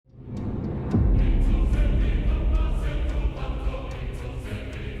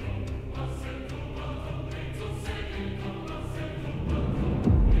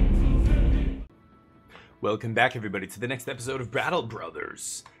Welcome back, everybody, to the next episode of Battle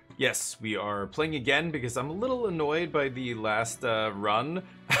Brothers. Yes, we are playing again because I'm a little annoyed by the last run.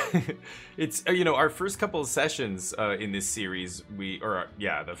 It's, you know, our first couple of sessions in this series,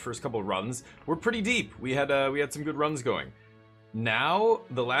 the first couple of runs were pretty deep. We had some good runs going. Now,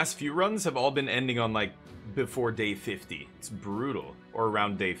 the last few runs have all been ending on, like, before day 50. It's brutal. Or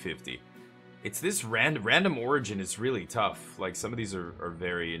around day 50. It's this random origin is really tough. Like, some of these are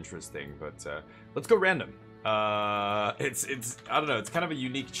very interesting, but let's go random. It's I don't know, it's kind of a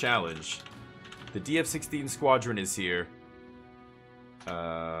unique challenge. The DF-16 squadron is here.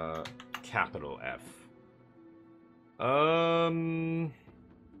 Capital F.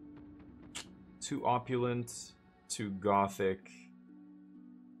 Too opulent, too gothic.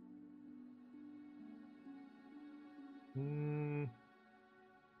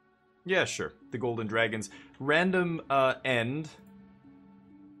 Yeah, sure. The Golden Dragons. Random end.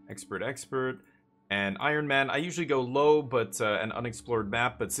 Expert. And Iron Man. I usually go low, but an unexplored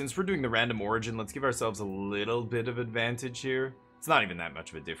map. But since we're doing the random origin, let's give ourselves a little bit of advantage here. It's not even that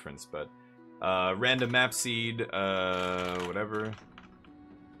much of a difference, but random map seed, whatever.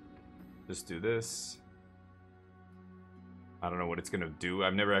 Just do this. I don't know what it's gonna do.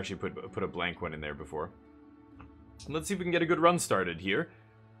 I've never actually put a blank one in there before. Let's see if we can get a good run started here.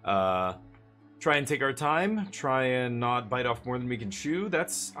 Try and take our time. Try and not bite off more than we can chew.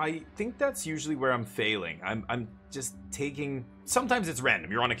 I think that's usually where I'm failing. I'm just taking... Sometimes it's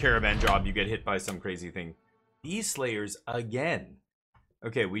random. You're on a caravan job, you get hit by some crazy thing. Bee Slayers again.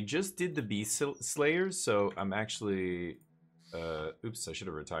 Okay, we just did the Bee Slayers, so I'm actually... oops, I should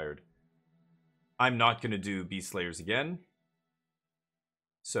have retired. I'm not going to do Bee Slayers again.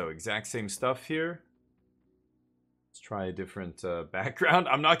 So, exact same stuff here. Let's try a different background.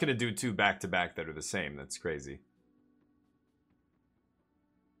 I'm not going to do two back-to-back that are the same. That's crazy.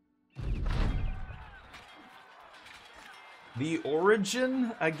 The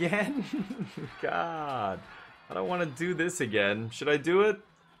origin again? God. I don't want to do this again. Should I do it?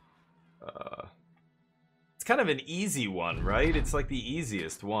 It's kind of an easy one, right? It's like the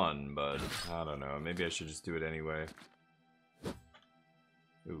easiest one, but I don't know. Maybe I should just do it anyway.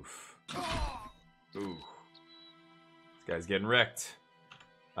 Oof. Ooh. This guy's getting wrecked.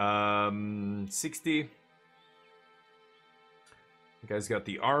 60. The guy's got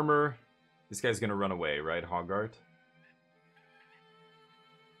the armor. This guy's gonna run away, right, Hoggart?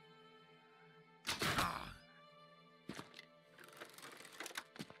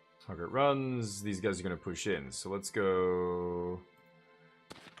 Hoggart runs. These guys are gonna push in. So let's go...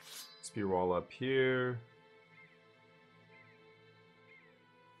 Spear wall up here.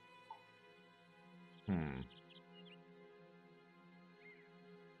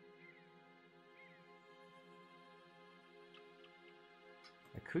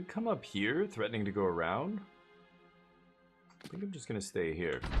 I could come up here, threatening to go around. I think I'm just gonna stay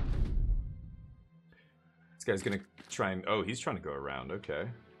here. This guy's gonna try and... Oh, he's trying to go around, okay.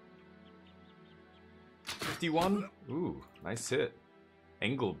 51? Ooh, nice hit.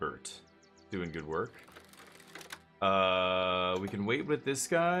 Engelbert, doing good work. We can wait with this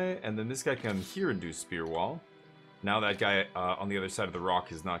guy, and then this guy can come here and do spear wall. Now that guy on the other side of the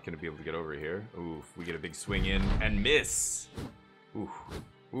rock is not going to be able to get over here. Ooh, we get a big swing in and miss. Ooh,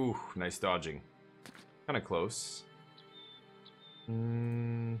 ooh, nice dodging. Kind of close.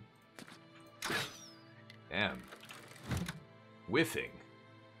 Damn. Whiffing.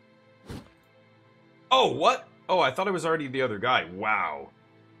 Oh, what? Oh, I thought I was already the other guy. Wow.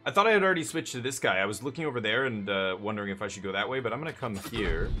 I thought I had already switched to this guy. I was looking over there and wondering if I should go that way, but I'm going to come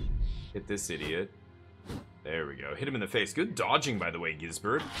here. Hit this idiot. There we go. Hit him in the face. Good dodging, by the way,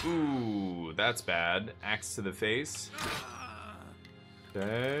 Gisbert. Ooh, that's bad. Axe to the face.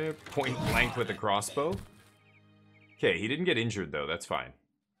 Okay. Point blank with a crossbow. Okay, he didn't get injured, though. That's fine.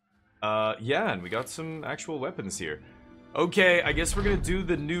 Yeah, and we got some actual weapons here. Okay, I guess we're going to do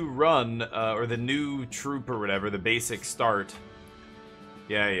the new run, or the new troop or whatever, the basic start.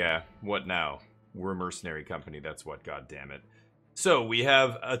 Yeah. What now? We're a mercenary company. That's what, goddammit. So, we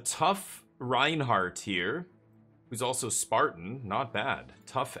have a tough Reinhardt here, who's also Spartan. Not bad.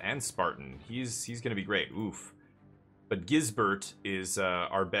 Tough and Spartan. He's going to be great. Oof. But Gisbert is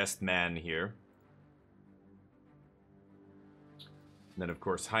our best man here. And then, of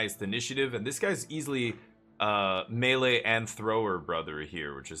course, highest initiative. And this guy's easily melee and thrower brother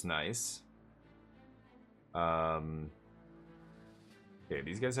here, which is nice. Okay,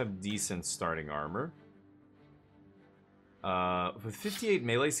 these guys have decent starting armor. With 58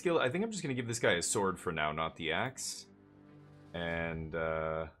 melee skill, I think I'm just going to give this guy a sword for now, not the axe. And,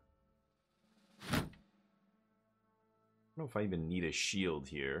 I don't know if I even need a shield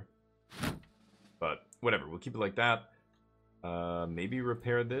here. But whatever, we'll keep it like that. Maybe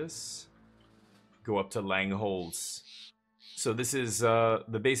repair this. Go up to Langholz. So this is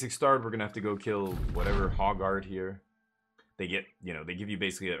the basic start. We're gonna have to go kill whatever Hoggard here. They get, you know, they give you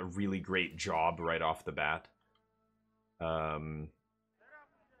basically a really great job right off the bat.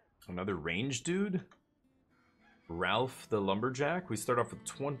 Another range dude. Ralph the Lumberjack. We start off with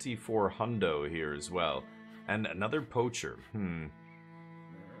 24 hundo here as well. And another poacher.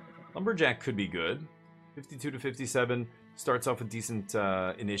 Lumberjack could be good. 52 to 57. Starts off with decent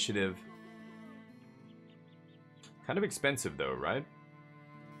initiative. Kind of expensive though, right?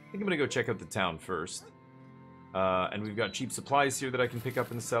 I think I'm gonna go check out the town first. And we've got cheap supplies here that I can pick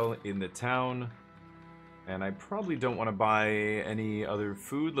up and sell in the town. And I probably don't want to buy any other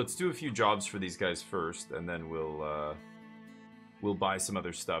food. Let's do a few jobs for these guys first, and then we'll buy some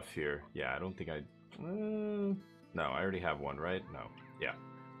other stuff here. Yeah, I don't think I... no, I already have one, right? No. Yeah.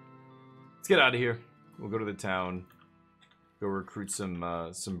 Let's get out of here. We'll go to the town. Go recruit some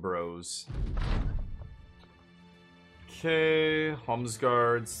bros. Okay,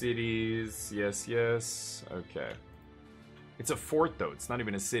 Homsgard, cities, yes, yes. Okay. It's a fort, though. It's not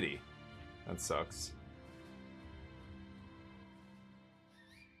even a city. That sucks.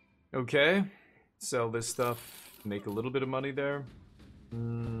 Okay. Sell this stuff. Make a little bit of money there.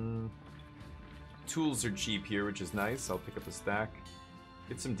 Tools are cheap here, which is nice. I'll pick up a stack.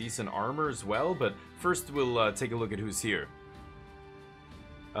 Get some decent armor as well, but first we'll take a look at who's here.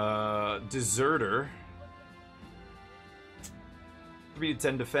 Deserter. 3 to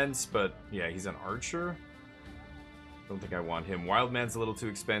 10 defense, but yeah, he's an archer. Don't think I want him. Wildman's a little too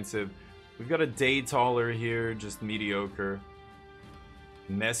expensive. We've got a day taller here, just mediocre.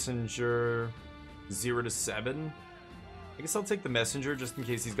 Messenger, 0 to 7. I guess I'll take the messenger just in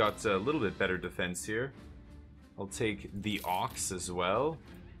case he's got a little bit better defense here. I'll take the ox as well.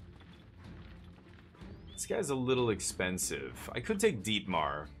 This guy's a little expensive. I could take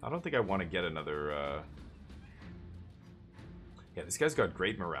Dietmar. I don't think I want to get another... Yeah, this guy's got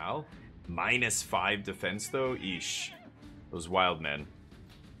great morale. -5 defense, though. Eesh. Those wild men.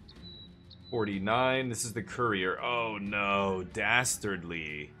 49. This is the courier. Oh, no.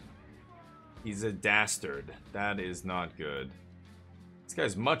 Dastardly. He's a dastard. That is not good. This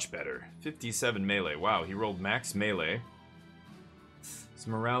guy's much better. 57 melee. Wow, he rolled max melee. His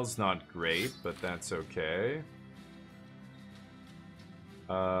morale's not great, but that's okay.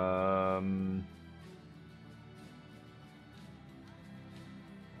 God.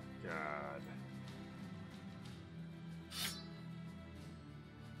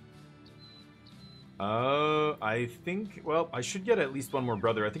 I think, well, I should get at least one more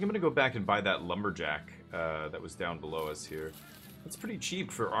brother. I think I'm gonna go back and buy that lumberjack that was down below us here. That's pretty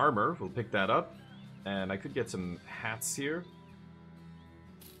cheap for armor. We'll pick that up. And I could get some hats here.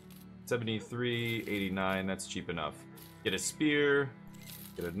 73, 89, that's cheap enough. Get a spear,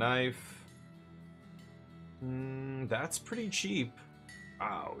 get a knife. That's pretty cheap.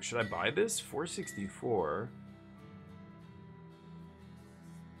 Wow, should I buy this? 464.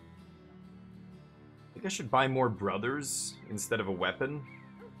 I think I should buy more brothers instead of a weapon.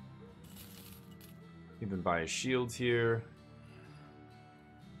 Even buy a shield here.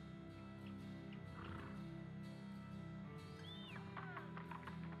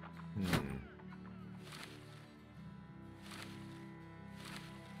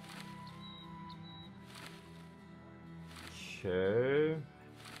 Okay.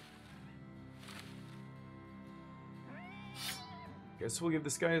 Guess we'll give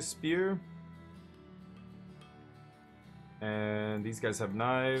this guy a spear. And these guys have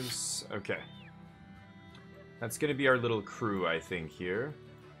knives. Okay. That's gonna be our little crew, I think, here.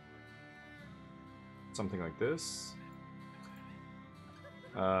 Something like this.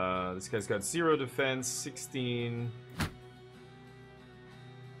 This guy's got 0 defense, 16.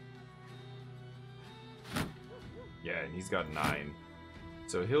 Yeah, and he's got 9.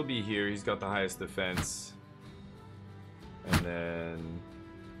 So he'll be here. He's got the highest defense. And then...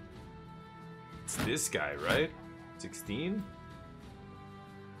 it's this guy, right? 16?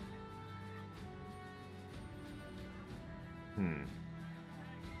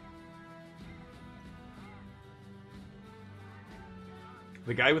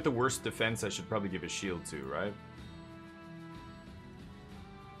 The guy with the worst defense I should probably give a shield to, right?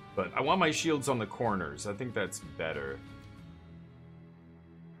 But I want my shields on the corners. I think that's better.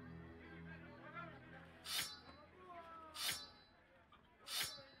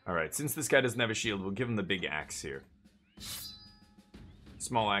 Alright, since this guy doesn't have a shield, we'll give him the big axe here.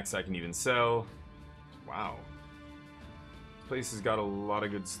 Small axe I can even sell. Wow. This place has got a lot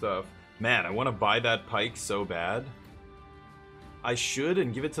of good stuff. Man, I want to buy that pike so bad. I should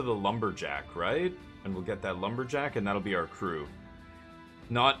and give it to the lumberjack, right? And we'll get that lumberjack and that'll be our crew.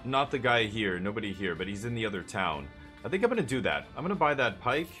 Not the guy here, nobody here, but he's in the other town. I think I'm gonna do that. I'm gonna buy that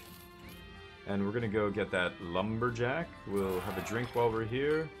pike. And we're gonna go get that lumberjack. We'll have a drink while we're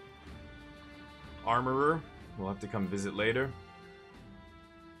here. Armorer, we'll have to come visit later.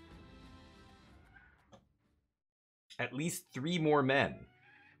 At least 3 more men.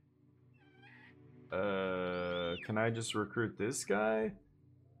 Can I just recruit this guy?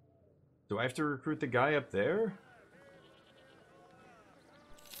 Do I have to recruit the guy up there?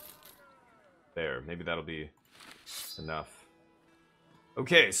 There, maybe that'll be enough.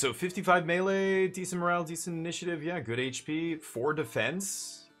 Okay, so 55 melee, decent morale, decent initiative, yeah, good HP, 4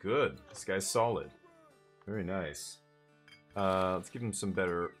 defense, good. This guy's solid. Very nice. Let's give him some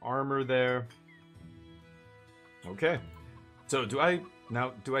better armor there. Okay. So do I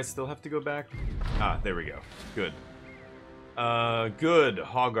still have to go back? Ah, there we go. Good. Good.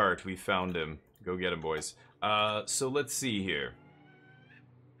 Hoggart, we found him. Go get him, boys. So let's see here.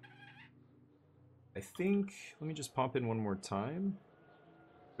 I think, let me just pop in one more time.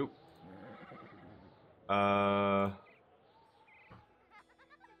 Oop. Yeah,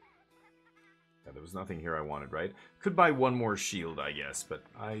 there was nothing here I wanted, right? Could buy one more shield, I guess, but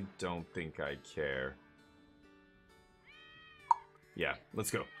I don't think I care. Yeah,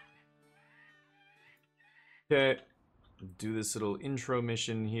 let's go. Okay. Do this little intro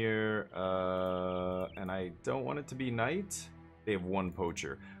mission here. And I don't want it to be night. They have 1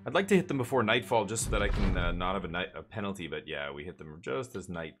 poacher. I'd like to hit them before nightfall just so that I can not have a penalty, but yeah, we hit them just as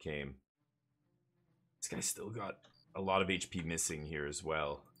night came. This guy's still got a lot of HP missing here as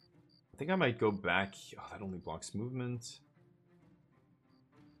well. I think I might go back. Oh, that only blocks movement.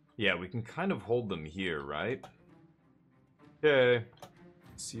 Yeah, we can kind of hold them here, right? Okay.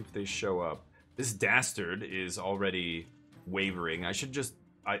 Let's see if they show up. This dastard is already wavering. I should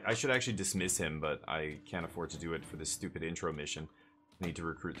actually dismiss him, but I can't afford to do it for this stupid intro mission. I need to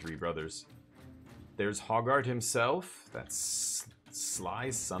recruit 3 brothers. There's Hoggart himself. That's sly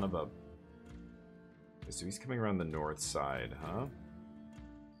son of a... Okay, so he's coming around the north side, huh?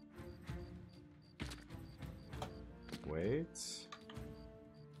 Wait.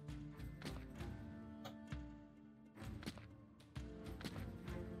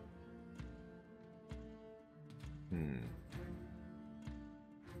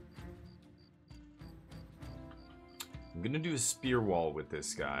 I'm gonna do a spear wall with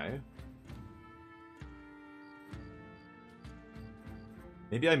this guy.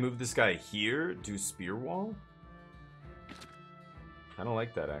 Maybe I move this guy here, do spear wall? I don't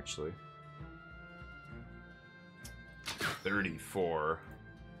like that, actually. 34,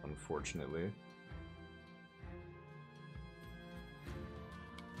 unfortunately.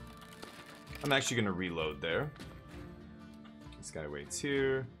 I'm actually gonna reload there. This guy waits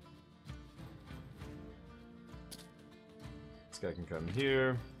here. This guy can come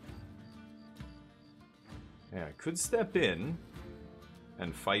here. Yeah, I could step in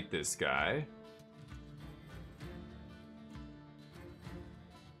and fight this guy.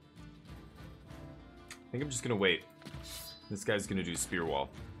 I think I'm just gonna wait. This guy's gonna do spear wall.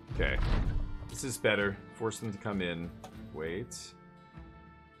 Okay. This is better. Force them to come in. Wait.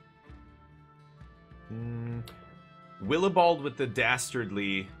 Willibald with the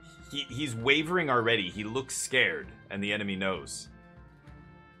dastardly. He's wavering already. He looks scared, and the enemy knows.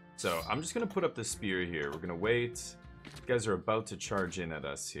 So I'm just gonna put up the spear here. We're gonna wait. These guys are about to charge in at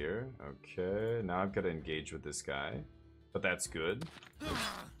us here. Okay, now I've got to engage with this guy, but that's good.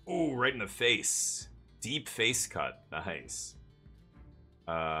 Oh, right in the face. Deep face cut. Nice.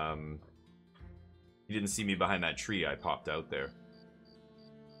 He didn't see me behind that tree. I popped out there.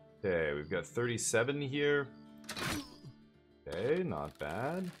 Okay, we've got 37 here. Okay, not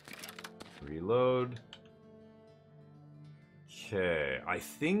bad. Reload. Okay, I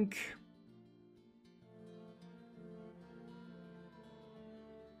think...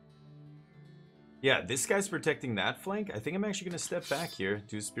 Yeah, this guy's protecting that flank. I think I'm actually going to step back here.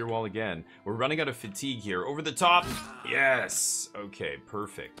 Do a spear wall again. We're running out of fatigue here. Over the top. Yes. Okay,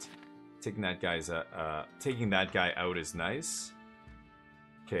 perfect. Taking that guy out is nice.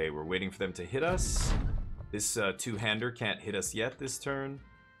 Okay, we're waiting for them to hit us. This two-hander can't hit us yet this turn.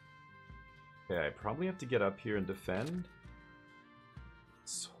 Okay, I probably have to get up here and defend.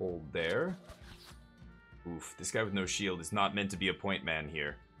 Let's hold there. Oof, this guy with no shield is not meant to be a point man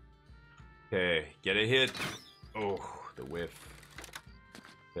here. Okay, get a hit. Oh, the whiff.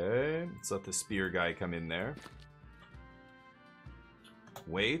 Okay, let's let the spear guy come in there.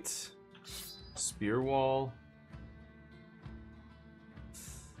 Wait. Spear wall.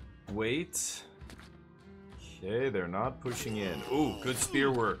 Okay, they're not pushing in. Ooh, good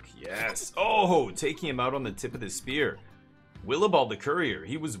spear work. Yes. Oh, taking him out on the tip of the spear. Willibald the courier.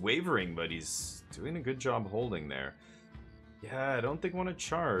 He was wavering, but he's doing a good job holding there. Yeah, I don't think I want to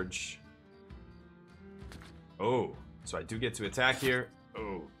charge. Oh, so I do get to attack here.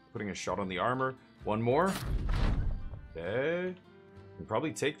 Oh, putting a shot on the armor. One more. Okay. Can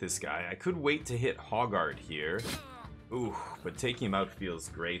probably take this guy. I could wait to hit Hoggart here. Ooh, but taking him out feels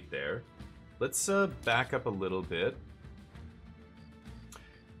great there. Let's back up a little bit.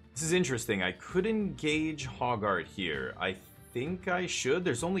 This is interesting. I could engage Hoggart here. I think I should.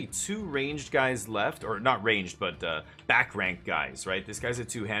 There's only 2 ranged guys left. Or not ranged, but back rank guys, right? This guy's a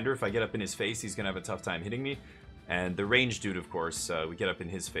 2-hander. If I get up in his face, he's going to have a tough time hitting me. And the ranged dude, of course, we get up in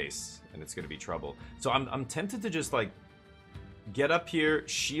his face, and it's going to be trouble. So I'm tempted to just, like, get up here,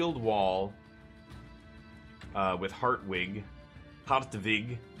 shield wall with Hartwig.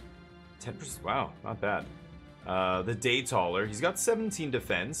 10%, wow, not bad. The Daytaller, he's got 17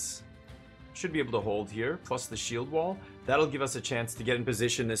 defense. Should be able to hold here, plus the shield wall. That'll give us a chance to get in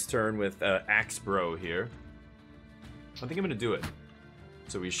position this turn with Axe Bro here. I think I'm gonna do it.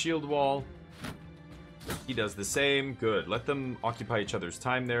 So we shield wall. He does the same. Good. Let them occupy each other's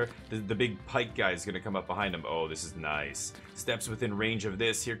time there. The big pike guy is gonna come up behind him. Oh, this is nice. Steps within range of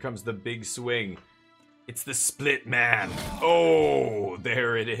this. Here comes the big swing. It's the split man. Oh,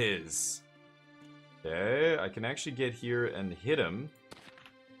 there it is. Okay, I can actually get here and hit him.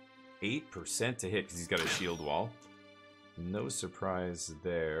 8% to hit because he's got a shield wall. No surprise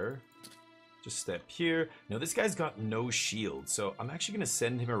there. Just step here. No, this guy's got no shield, so I'm actually going to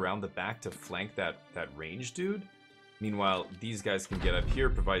send him around the back to flank that ranged dude. Meanwhile, these guys can get up here,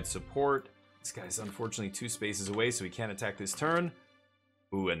 provide support. This guy's unfortunately 2 spaces away, so he can't attack this turn.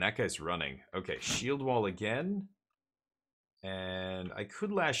 Ooh, and that guy's running. Okay, shield wall again. And I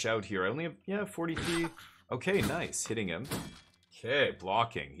could lash out here. I only have, yeah, 43. Okay, nice. Hitting him. Okay,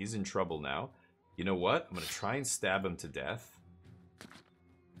 blocking. He's in trouble now. You know what? I'm going to try and stab him to death.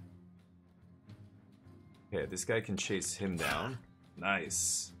 Okay, this guy can chase him down.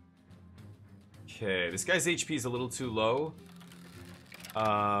 Nice. Okay, this guy's HP is a little too low.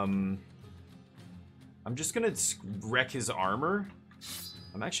 I'm just going to wreck his armor.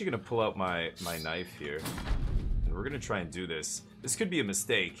 I'm actually going to pull out my knife here. And we're going to try and do this. This could be a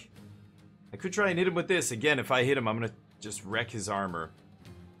mistake. I could try and hit him with this. Again, if I hit him, I'm going to just wreck his armor.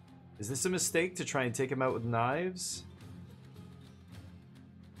 Is this a mistake to try and take him out with knives?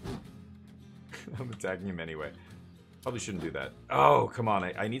 I'm attacking him anyway. Probably shouldn't do that. Oh, come on.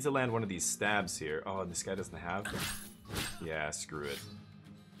 I need to land one of these stabs here. Oh, and this guy doesn't have them. Yeah, screw it.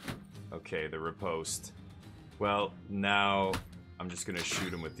 Okay, the riposte. Well, now I'm just going to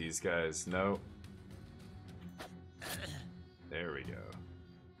shoot him with these guys. No. There we go.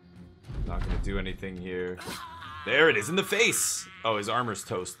 Not going to do anything here. There it is, in the face! Oh, his armor's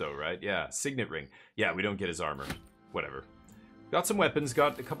toast, though, right? Yeah, signet ring. Yeah, we don't get his armor. Whatever. Got some weapons,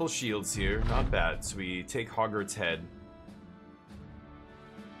 got a couple shields here. Not bad. So we take Hoggart's head.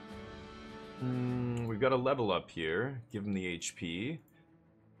 We've got a level up here. Give him the HP.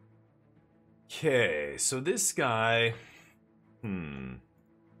 Okay, so this guy...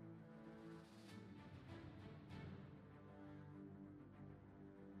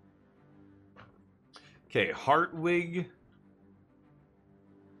 Okay, Hartwig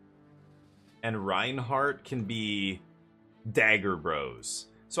and Reinhardt can be dagger bros.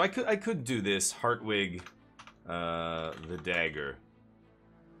 So I could do this. Hartwig, the dagger.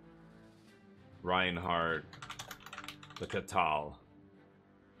 Reinhardt, the Katal.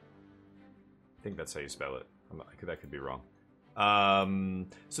 I think that's how you spell it. That could be wrong.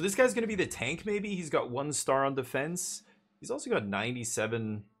 So this guy's going to be the tank, maybe? He's got 1 star on defense. He's also got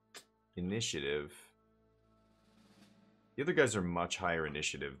 97 initiative. The other guys are much higher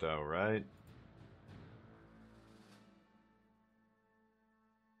initiative, though, right?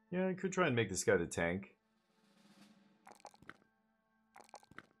 Yeah, I could try and make this guy the tank.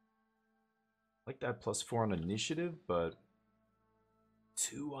 Like that +4 on initiative, but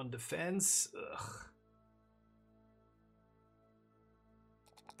 2 on defense? Ugh.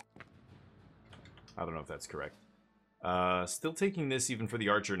 I don't know if that's correct. Still taking this even for the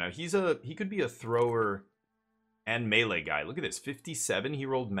archer. Now, he could be a thrower and melee guy. Look at this, 57. He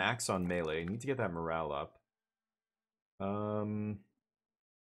rolled max on melee. I need to get that morale up. I'll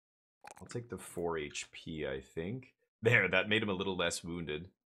take the 4 HP, I think. There, that made him a little less wounded.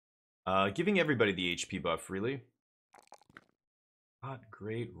 Giving everybody the HP buff, really. Not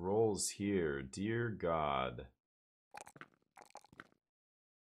great rolls here, dear God.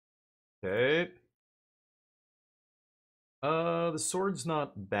 Okay. The sword's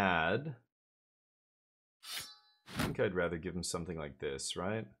not bad. think I'd rather give him something like this,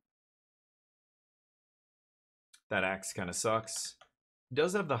 right? That axe kind of sucks. He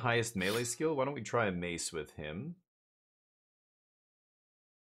does have the highest melee skill. Why don't we try a mace with him?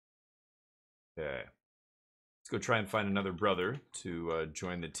 Okay. Let's go try and find another brother to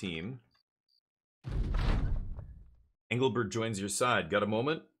join the team. Engelbert joins your side. Got a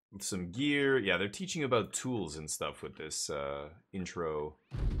moment? With some gear. Yeah, they're teaching about tools and stuff with this intro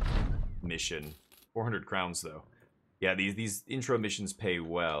mission. 400 crowns, though. Yeah, these intro missions pay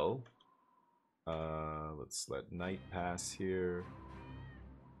well. Let's let night pass here.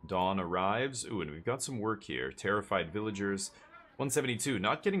 Dawn arrives. Ooh, and we've got some work here. Terrified villagers. 172.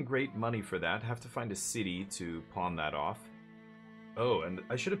 Not getting great money for that. Have to find a city to pawn that off. Oh, and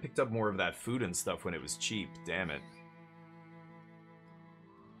I should have picked up more of that food and stuff when it was cheap. Damn it.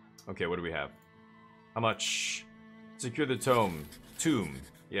 Okay, what do we have? How much? Secure the tomb.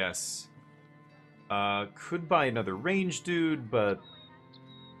 Yes. Could buy another range dude, but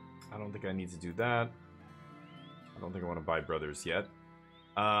I don't think I need to do that. I don't think I want to buy brothers yet.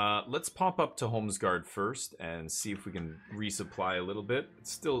 Let's pop up to Holmesgard first and see if we can resupply a little bit.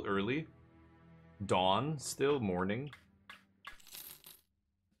 It's still early. Dawn, still morning.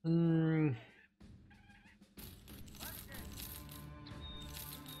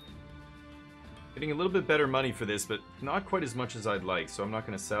 Getting a little bit better money for this, but not quite as much as I'd like, so I'm not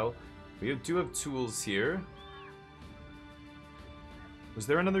going to sell. We do have tools here. Was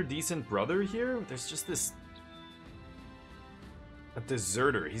there another decent brother here? There's just this... A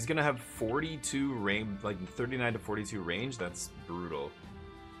deserter. He's going to have 42 range, like 39 to 42 range. That's brutal.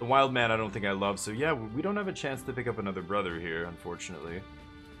 The wild man I don't think I love, so yeah, we don't have a chance to pick up another brother here, unfortunately.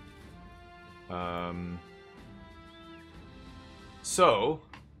 So...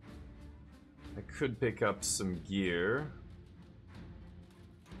 I could pick up some gear.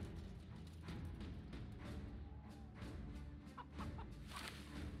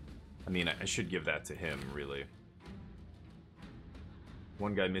 I mean, I should give that to him, really.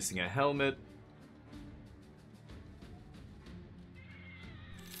 One guy missing a helmet.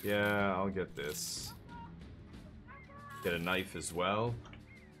 Yeah, I'll get this. Get a knife as well.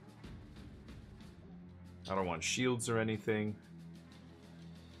 I don't want shields or anything.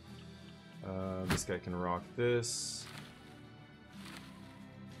 This guy can rock this.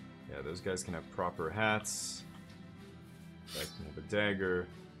 Yeah, those guys can have proper hats. That can have a dagger.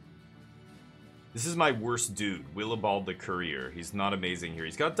 This is my worst dude, Willibald the Courier. He's not amazing here.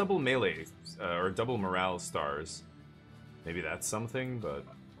 He's got double melee, or double morale stars. Maybe that's something, but...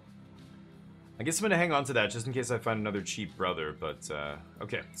 I guess I'm gonna hang on to that just in case I find another cheap brother, but,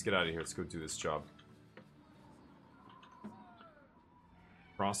 okay, let's get out of here. Let's go do this job.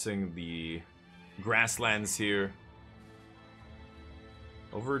 Crossing the grasslands here.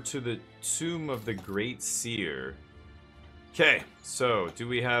 Over to the Tomb of the Great Seer. Okay, so do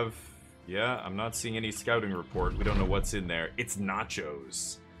we have... Yeah, I'm not seeing any scouting report. We don't know what's in there. It's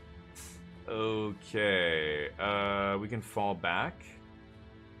nachos. Okay, we can fall back.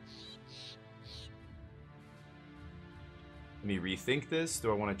 Let me rethink this. Do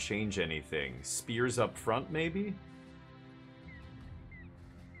I want to change anything? Spears up front, maybe?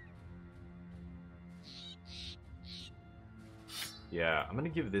 Yeah, I'm gonna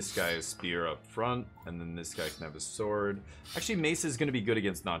give this guy a spear up front, and then this guy can have a sword. Actually, mace is gonna be good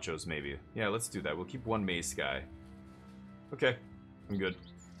against nachos, maybe. Yeah, let's do that. We'll keep one mace guy. Okay, I'm good.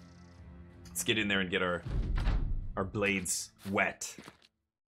 Let's get in there and get our blades wet.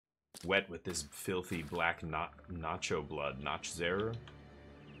 Wet with this filthy black nacho blood. Nachzer.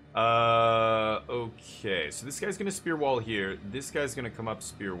 Okay, so this guy's gonna spear wall here. This guy's gonna come up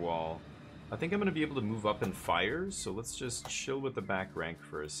spear wall. I think I'm going to be able to move up and fire, so let's just chill with the back rank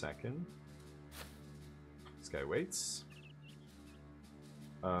for a second. This guy waits.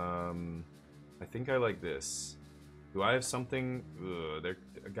 I think I like this. Do I have something? Ugh,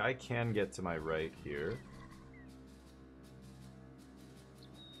 a guy can get to my right here.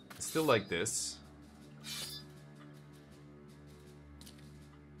 I still like this.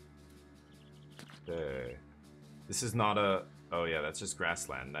 Okay. This is not a... Oh yeah, that's just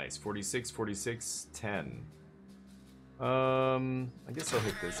grassland. Nice. 46, 46, 10. I guess I'll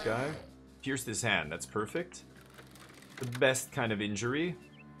hit this guy. Pierce this hand. That's perfect. The best kind of injury.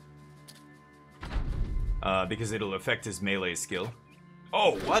 Because it'll affect his melee skill.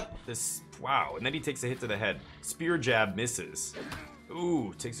 Oh, what? This... Wow. And then he takes a hit to the head. Spear jab misses.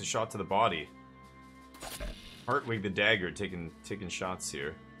 Ooh, takes a shot to the body. Hartwig the dagger taking shots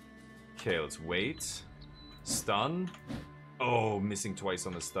here. Okay, let's wait. Stun. Oh, missing twice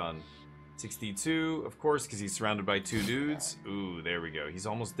on the stun. 62, of course, because he's surrounded by two dudes. Ooh, there we go. He's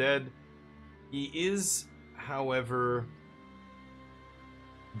almost dead. He is... however,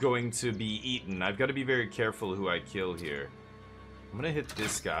 going to be eaten. I've got to be very careful who I kill here. I'm gonna hit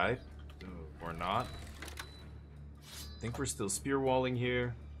this guy. Or not. I think we're still spear walling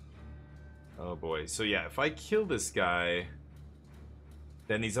here. Oh boy. So yeah, if I kill this guy,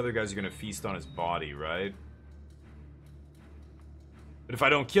 then these other guys are gonna feast on his body, right? But if I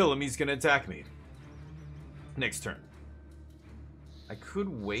don't kill him, he's gonna attack me. Next turn. I could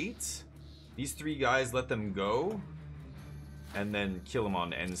wait. These 3 guys, let them go. And then kill him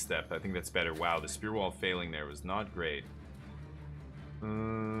on end step. I think that's better. Wow, the spear wall failing there was not great.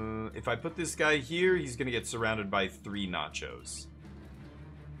 If I put this guy here, he's gonna get surrounded by 3 nachos.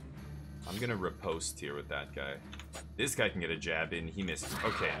 I'm gonna riposte here with that guy. This guy can get a jab in. He missed.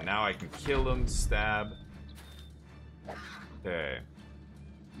 Okay, now I can kill him. Stab. Okay.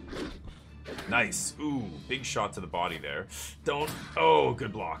 Nice. Ooh, big shot to the body there. Don't. Oh,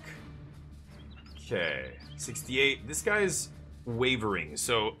 good block. Okay. 68. This guy's wavering.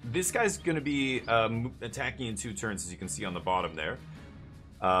 So this guy's going to be attacking in 2 turns, as you can see on the bottom there.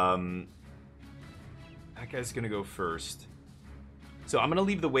 That guy's going to go first. So I'm going to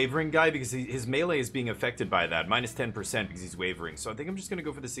leave the wavering guy because his melee is being affected by that. Minus 10% because he's wavering. So I think I'm just going to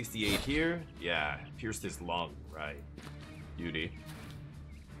go for the 68 here. Yeah, pierced his lung. Right. Beauty.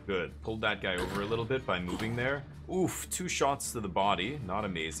 Good. Pulled that guy over a little bit by moving there. Oof, 2 shots to the body. Not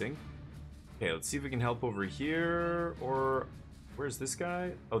amazing. Okay, let's see if we can help over here. Or where's this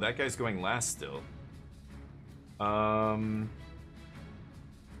guy? Oh, that guy's going last still.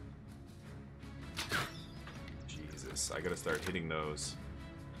 Jesus, I gotta start hitting those.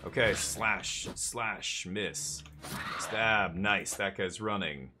 Okay, slash, slash, miss. Stab, nice. That guy's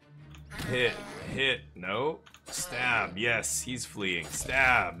running. Hit, no. Stab, yes, he's fleeing.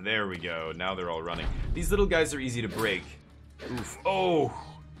 Stab, there we go. Now they're all running. These little guys are easy to break. Oof, oh!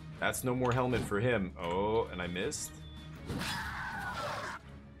 That's no more helmet for him. Oh, and I missed.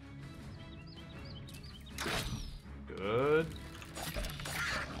 Good.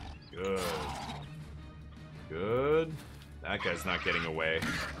 Good. Good. That guy's not getting away.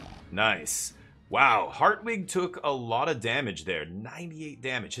 Nice. Wow, Hartwig took a lot of damage there. 98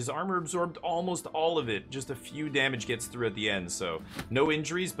 damage. His armor absorbed almost all of it. Just a few damage gets through at the end, so no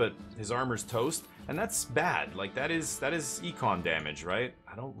injuries, but his armor's toast. And that's bad. Like, that is econ damage, right?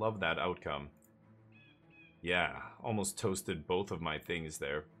 I don't love that outcome. Yeah, almost toasted both of my things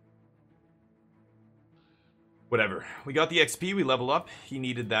there. Whatever. We got the XP, we level up. He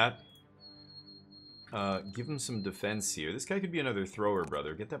needed that. Give him some defense here. This guy could be another thrower,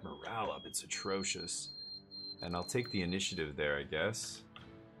 brother. Get that morale up. It's atrocious. And I'll take the initiative there, I guess.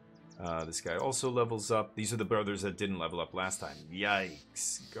 This guy also levels up. These are the brothers that didn't level up last time.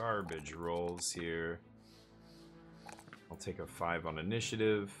 Yikes. Garbage rolls here. I'll take a 5 on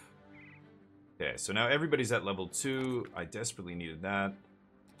initiative. Okay, so now everybody's at level 2. I desperately needed that.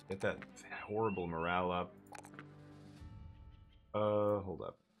 Get that horrible morale up. Hold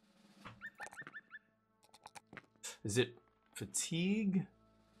up. Is it fatigue?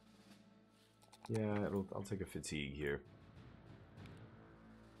 Yeah, I'll take a fatigue here.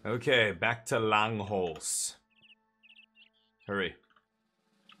 Okay, back to Langholz. Hurry.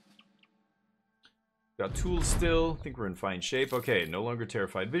 Got tools still. I think we're in fine shape. Okay, no longer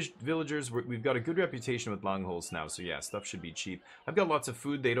terrified villagers. We've got a good reputation with Langholz now, so yeah, stuff should be cheap. I've got lots of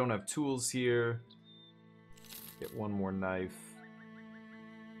food. They don't have tools here. Get one more knife.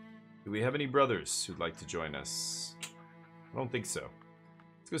 Do we have any brothers who'd like to join us? I don't think so.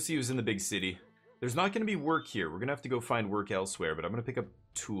 Let's go see who's in the big city. There's not going to be work here. We're going to have to go find work elsewhere, but I'm going to pick up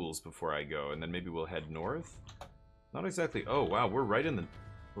tools before I go, and then maybe we'll head north. Not exactly. Oh, wow, we're right in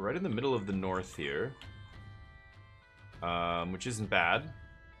the middle of the north here. Which isn't bad.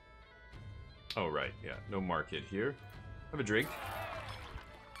 Oh, right, yeah, no market here. Have a drink.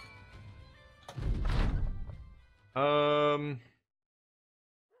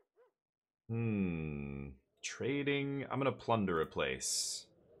 Trading. I'm gonna plunder a place.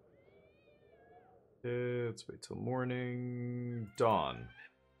 Okay, let's wait till morning. Dawn.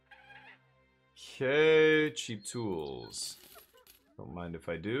 Okay, cheap tools. Don't mind if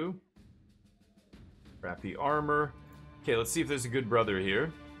I do. Crappy armor. Okay, let's see if there's a good brother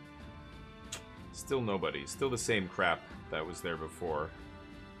here. Still nobody. Still the same crap that was there before.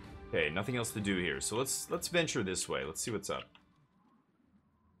 Okay, nothing else to do here. So let's venture this way. Let's see what's up.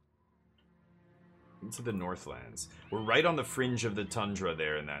 Into the Northlands. We're right on the fringe of the tundra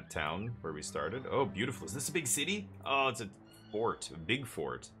there in that town where we started. Oh, beautiful. Is this a big city? Oh, it's a fort. A big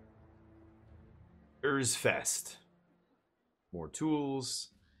fort. Urzfest. More tools.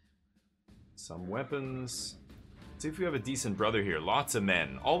 Some weapons. See if we have a decent brother here. Lots of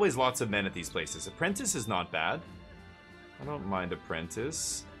men. Always lots of men at these places. Apprentice is not bad. I don't mind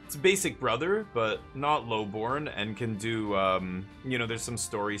Apprentice. It's a basic brother, but not lowborn, and can do, you know, there's some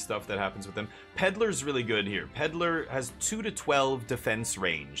story stuff that happens with them. Peddler's really good here. Peddler has 2 to 12 defense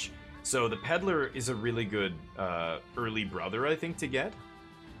range. So the Peddler is a really good early brother, I think, to get.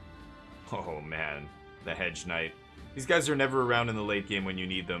 Oh, man. The Hedge Knight. These guys are never around in the late game when you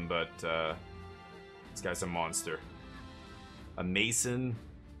need them, but this guy's a monster. A Mason.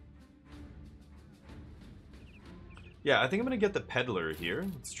 Yeah, I think I'm going to get the Peddler here.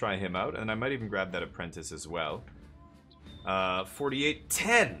 Let's try him out, and I might even grab that Apprentice as well. 48,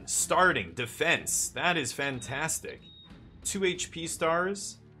 10 starting defense. That is fantastic. 2 HP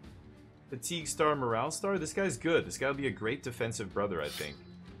stars. Fatigue star, morale star. This guy's good. This guy will be a great defensive brother, I think.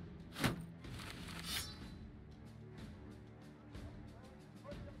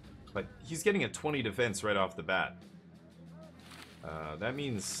 But he's getting a 20 defense right off the bat. That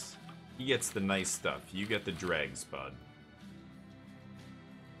means he gets the nice stuff. You get the dregs, bud.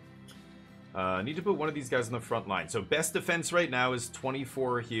 Need to put one of these guys on the front line. So best defense right now is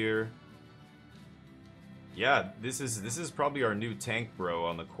 24 here. Yeah, this is probably our new tank bro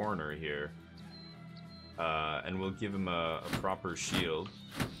on the corner here. And we'll give him a proper shield.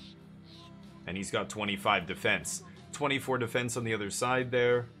 And he's got 25 defense. 24 defense on the other side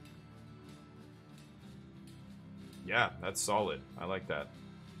there. Yeah, that's solid. I like that.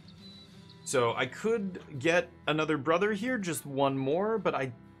 So I could get another brother here, just one more, but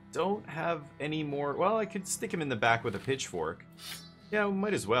I don't have any more. Well, I could stick him in the back with a pitchfork. Yeah, we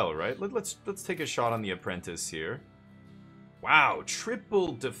might as well, right? Let's take a shot on the Apprentice here. Wow,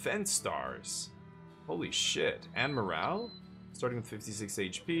 triple defense stars. Holy shit. And morale? Starting with 56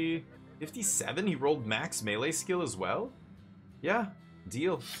 HP. 57? He rolled max melee skill as well? Yeah,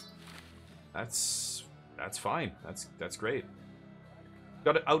 deal. That's fine. That's great.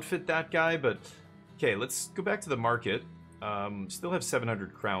 Got to outfit that guy, but okay, let's go back to the market. Still have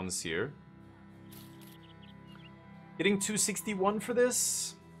 700 crowns here. Getting 261 for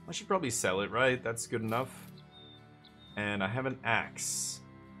this? I should probably sell it, right? That's good enough. And I have an axe.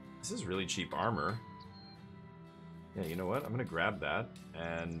 This is really cheap armor. Yeah, you know what? I'm gonna grab that.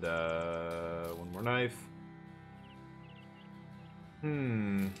 And one more knife.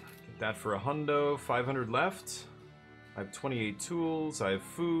 Get that for a hundo. 500 left. I have 28 tools. I have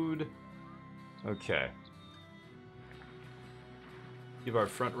food. Okay. Give our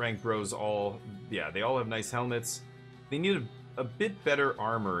front rank bros all... Yeah, they all have nice helmets. They need a bit better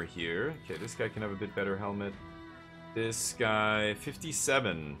armor here. Okay, this guy can have a bit better helmet. This guy,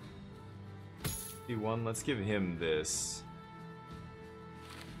 57. 51, let's give him this.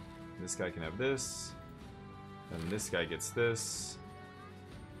 This guy can have this. And this guy gets this.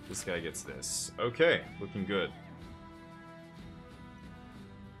 This guy gets this. Okay, looking good.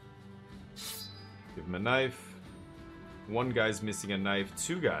 Give him a knife. One guy's missing a knife.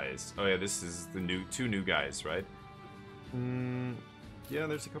 2 guys. Oh yeah, this is the 2 new guys, right? Yeah,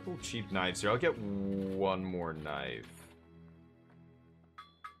 there's a couple of cheap knives here. I'll get one more knife.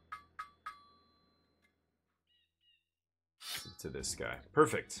 To this guy.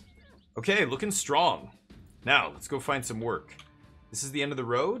 Perfect. Okay, looking strong. Now, let's go find some work. This is the end of the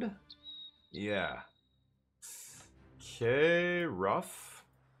road? Yeah. Okay, rough.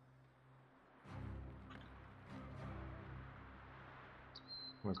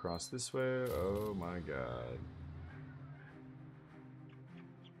 Come across this way. Oh my god.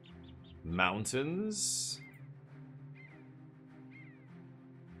 Mountains.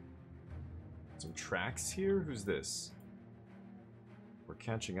 Some tracks here? Who's this? We're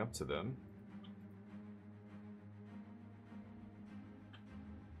catching up to them.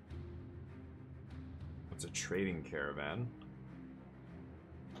 What's a trading caravan?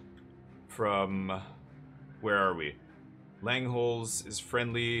 From... Where are we? Langholes is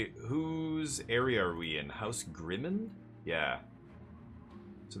friendly. Whose area are we in? House Grimmen? Yeah.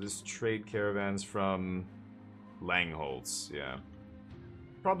 So this trade caravan's from Langholz, yeah.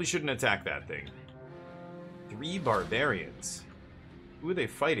 Probably shouldn't attack that thing. 3 barbarians. Who are they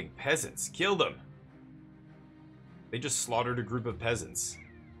fighting? Peasants. Kill them! They just slaughtered a group of peasants.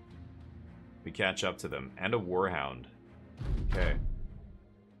 We catch up to them. And a warhound. Okay.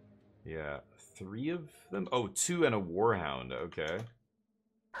 Yeah. 3 of them? Oh, 2 and a warhound. Okay.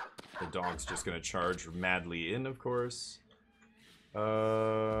 The dog's just gonna charge madly in, of course.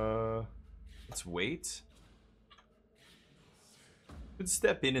 Let's wait. Could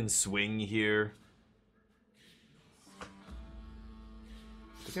step in and swing here.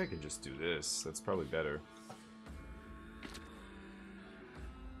 I think I can just do this. That's probably better.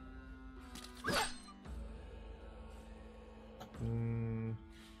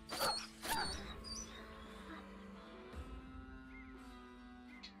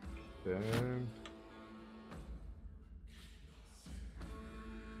 Okay.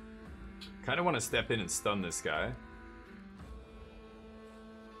 Kind of want to step in and stun this guy.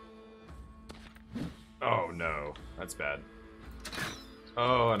 Oh no, that's bad.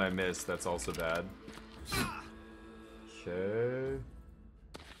 Oh, and I missed. That's also bad. Okay.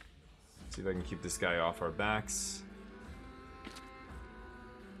 See if I can keep this guy off our backs.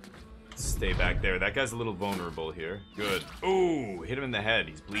 Stay back there. That guy's a little vulnerable here. Good. Ooh, hit him in the head.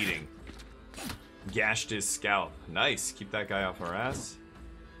 He's bleeding. Gashed his scalp. Nice. Keep that guy off our ass.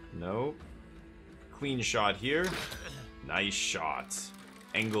 Nope. Clean shot here. Nice shot.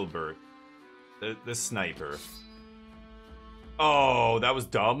 Engelbert. The sniper. Oh, that was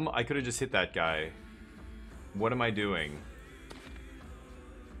dumb. I could have just hit that guy. What am I doing?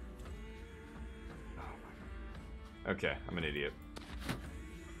 Oh my. Okay, I'm an idiot.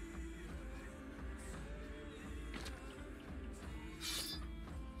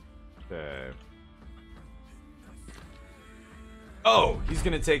 Okay. Oh, he's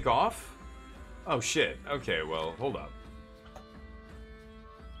gonna take off? Oh shit. Okay, well, hold up.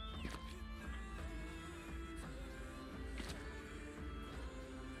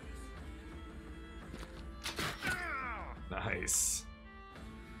 Nice.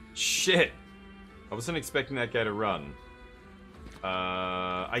 Shit. I wasn't expecting that guy to run.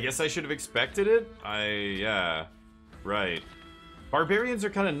 I guess I should have expected it? Yeah. Right. Barbarians are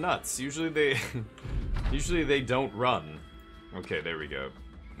kind of nuts. Usually they don't run. Okay, there we go.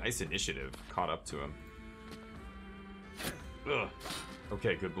 Nice initiative. Caught up to him. Ugh.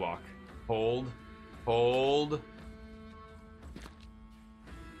 Okay, good block. Hold. Hold.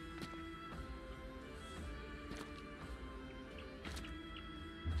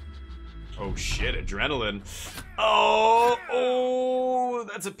 Oh shit, adrenaline. Oh,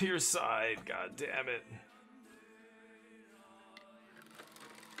 that's a pierce side. God damn it.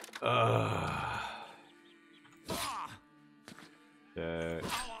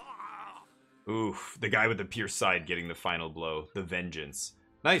 Oof, the guy with the pierce side getting the final blow. The vengeance.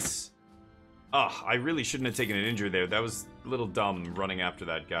 Nice. I really shouldn't have taken an injury there. That was a little dumb running after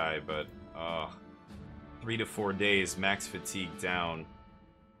that guy, but 3 to 4 days, max fatigue down.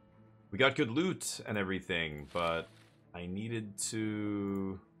 We got good loot and everything, but I needed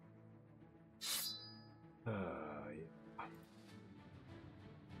to... yeah.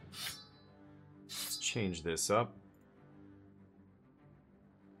 Let's change this up.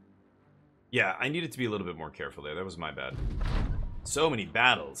 Yeah, I needed to be a little bit more careful there. That was my bad. So many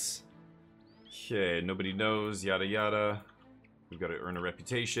battles. Okay, nobody knows, yada yada. We've got to earn a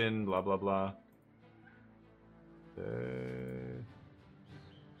reputation, blah blah blah.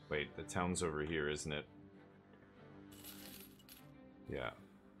 Wait, the town's over here, isn't it? Yeah.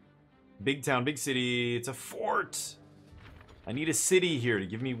 Big town, big city. It's a fort. I need a city here to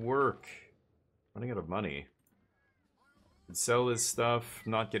give me work. Running out of money. Could sell this stuff.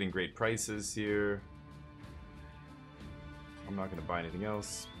 Not getting great prices here. I'm not going to buy anything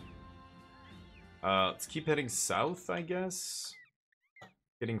else. Let's keep heading south, I guess.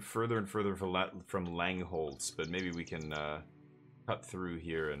 Getting further and further from Langholtz, but maybe we can cut through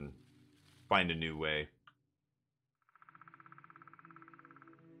here and find a new way.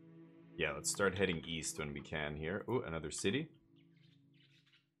 Yeah, let's start heading east when we can here. Ooh, another city.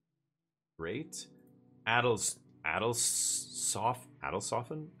 Great. Adelshofen?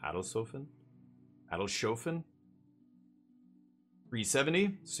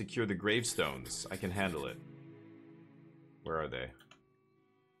 370. Secure the gravestones. I can handle it. Where are they?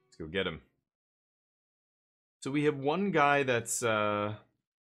 Let's go get him. So we have one guy that's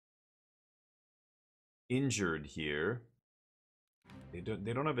injured here. They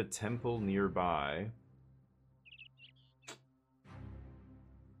don't have a temple nearby.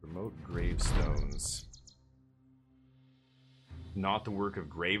 Remote gravestones. Not the work of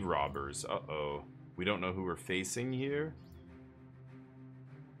grave robbers. Uh-oh. We don't know who we're facing here.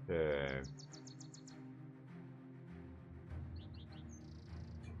 Okay.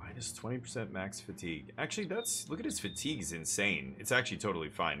 Minus 20% max fatigue. Actually, that's... Look at his fatigue is insane. It's actually totally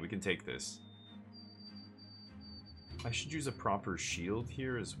fine. We can take this. I should use a proper shield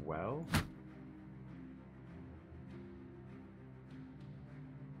here as well.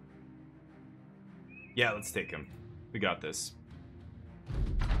 Yeah, let's take him. We got this.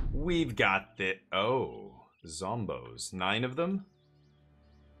 We've got the... Oh, zombos. 9 of them?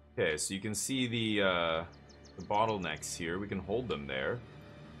 Okay, so you can see the bottlenecks here. We can hold them there.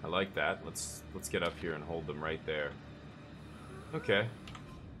 I like that. Let's get up here and hold them right there. Okay.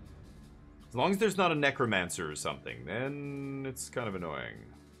 As long as there's not a necromancer or something, then it's kind of annoying.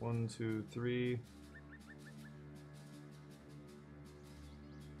 1, 2, 3.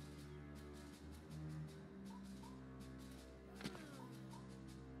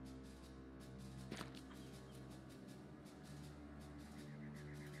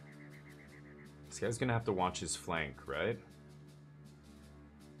 guy's gonna have to watch his flank, right?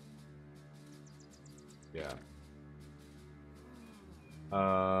 Yeah.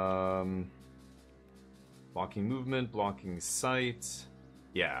 Blocking movement, blocking sight.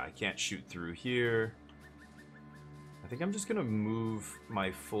 Yeah, I can't shoot through here. I think I'm just gonna move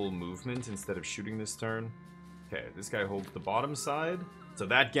my full movement instead of shooting this turn. Okay, this guy holds the bottom side. So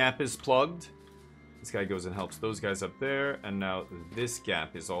that gap is plugged. This guy goes and helps those guys up there. And now this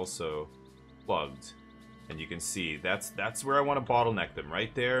gap is also plugged. And you can see, that's where I want to bottleneck them.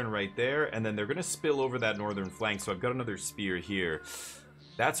 Right there and right there. And then they're going to spill over that northern flank. So I've got another spear here.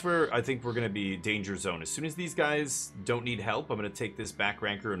 That's where I think we're going to be danger zone. As soon as these guys don't need help, I'm going to take this back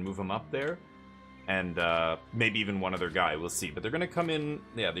ranker and move them up there. And maybe even one other guy. We'll see. But they're going to come in.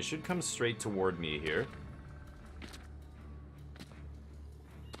 Yeah, they should come straight toward me here.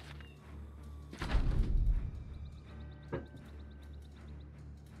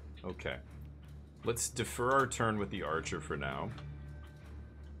 Okay. Let's defer our turn with the archer for now.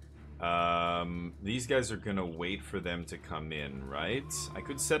 These guys are gonna wait for them to come in, right? I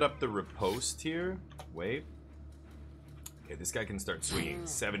could set up the riposte here. Wait. Okay, this guy can start swinging.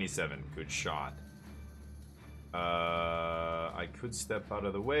 77. Good shot. I could step out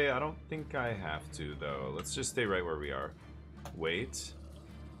of the way. I don't think I have to, though. Let's just stay right where we are. Wait.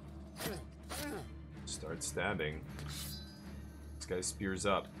 Start stabbing. This guy spears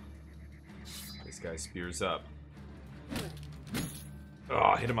up. This guy spears up.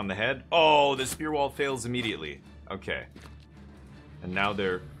 Oh, hit him on the head. Oh, the spear wall fails immediately. Okay. And now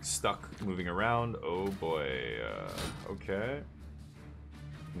they're stuck moving around. Oh boy. Okay.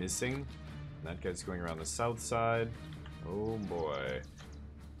 Missing. That guy's going around the south side. Oh boy.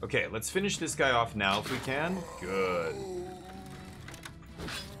 Okay, let's finish this guy off now if we can. Good.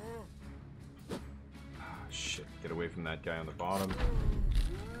 Ah, shit. Get away from that guy on the bottom.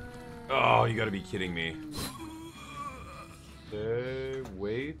 Oh, you gotta be kidding me. Okay,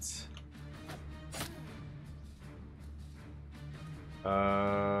 wait.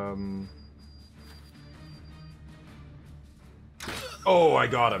 Oh, I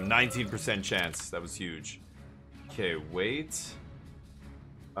got him. 19% chance. That was huge. Okay, wait.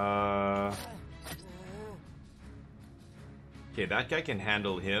 Okay, that guy can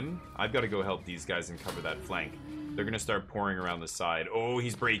handle him. I've got to go help these guys and cover that flank. They're gonna start pouring around the side. Oh,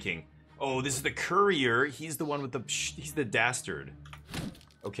 he's breaking. Oh, this is the courier. He's the one with the... He's the dastard.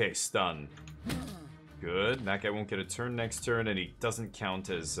 Okay, stun. Good. That guy won't get a turn next turn, and he doesn't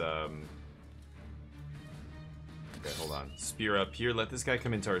count as... Okay, hold on. Spear up here. Let this guy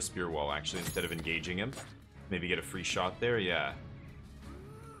come into our spear wall, actually, instead of engaging him. Maybe get a free shot there. Yeah.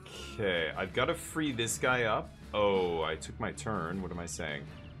 Okay, I've got to free this guy up. Oh, I took my turn. What am I saying?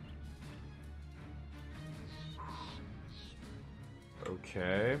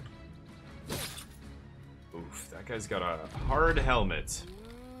 Okay. Oof, that guy's got a hard helmet.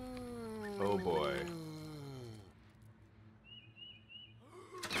 Oh boy.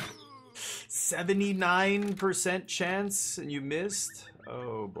 79% chance and you missed?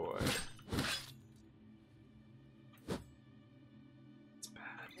 Oh boy. It's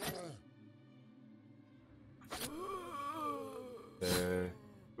bad.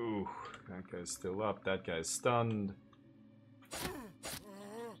 Ooh, that guy's still up. That guy's stunned.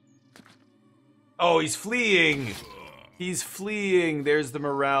 Oh, he's fleeing! He's fleeing! There's the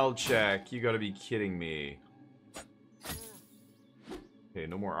morale check. You gotta be kidding me. Okay,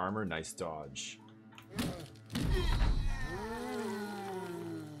 no more armor. Nice dodge.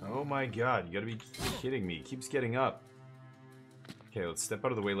 Oh my god, you gotta be kidding me. He keeps getting up. Okay, let's step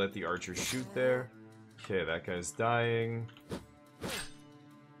out of the way, let the archer shoot there. Okay, that guy's dying.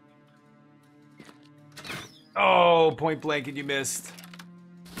 Oh, point blank and you missed.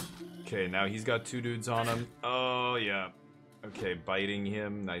 Okay, now he's got two dudes on him. Oh, yeah. Okay, biting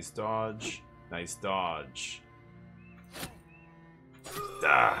him. Nice dodge. Nice dodge.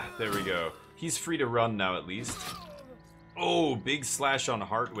 Ah, there we go. He's free to run now, at least. Oh, big slash on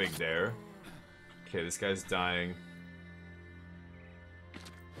Hartwig there. Okay, this guy's dying.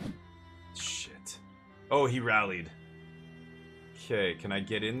 Shit. Oh, he rallied. Okay, can I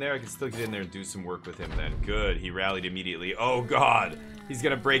get in there? I can still get in there and do some work with him then. Good, he rallied immediately. Oh, God. He's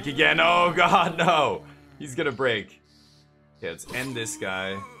gonna break again. Oh, God, no. He's gonna break. Okay, let's end this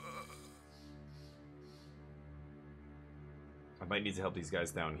guy. I might need to help these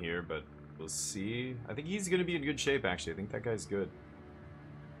guys down here, but we'll see. I think he's gonna be in good shape, actually. I think that guy's good.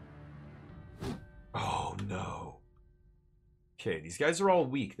 Oh, no. Okay, these guys are all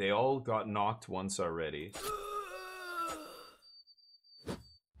weak. They all got knocked once already.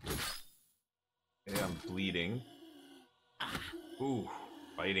 Okay, I'm bleeding. Ooh,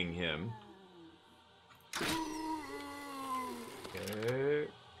 biting him. Okay.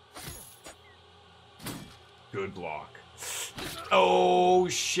 Good block. Oh,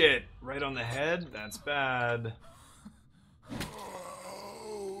 shit. Right on the head? That's bad.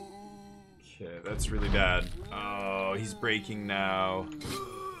 Okay, that's really bad. Oh, he's breaking now.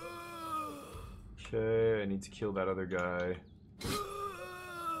 Okay, I need to kill that other guy.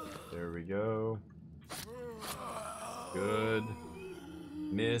 There we go. Good.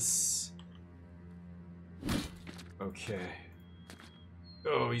 Miss. Okay.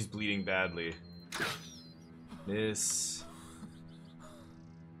 Oh, he's bleeding badly. Miss.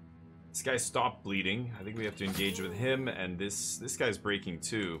 This guy stopped bleeding. I think we have to engage with him, and this guy's breaking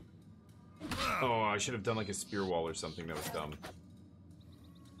too. Oh, I should have done like a spear wall or something. That was dumb.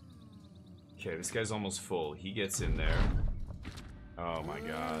 Okay, this guy's almost full. He gets in there. Oh my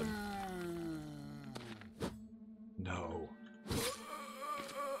god. No.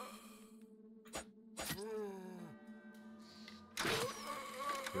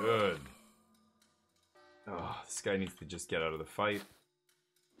 Good. Oh, this guy needs to just get out of the fight.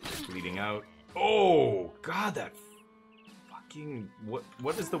 Bleeding out. Oh, god, that fucking...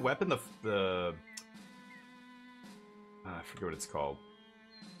 What is the weapon? I forget what it's called.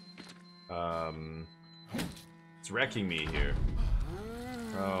 It's wrecking me here.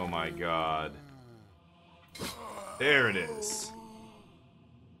 Oh my god. There it is.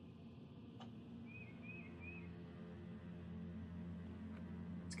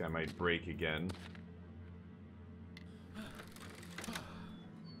 This guy might break again.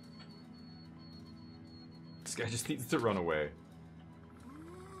 This guy just needs to run away.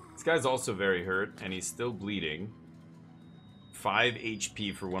 This guy's also very hurt, and he's still bleeding. 5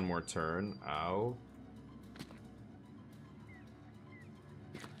 HP for one more turn. Ow.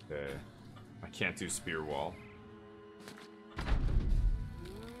 Okay. I can't do spear wall.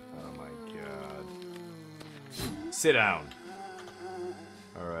 Oh my god. Sit down.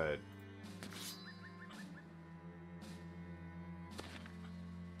 Alright.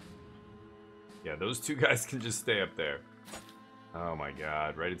 Yeah, those two guys can just stay up there. Oh my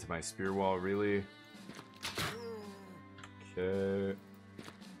god, right into my spear wall, really? Okay.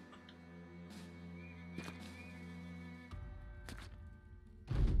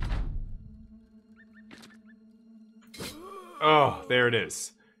 Oh, there it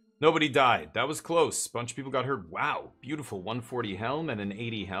is. Nobody died. That was close. Bunch of people got hurt. Wow, beautiful 140 helm and an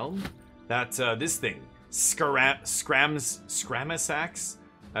 80 helm. That, this thing, Scramasax.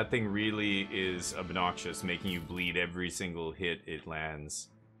 That thing really is obnoxious, making you bleed every single hit it lands.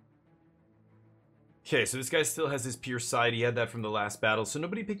 Okay, so this guy still has his pierce side. He had that from the last battle. So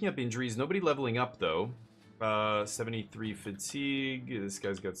nobody picking up injuries. Nobody leveling up, though. 73 fatigue. This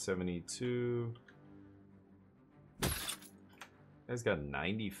guy's got 72. This guy's got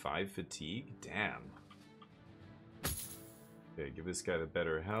 95 fatigue. Damn. Okay, give this guy the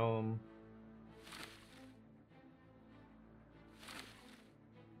better helm.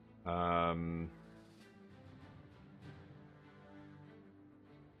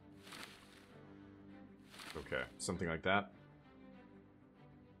 Okay, something like that.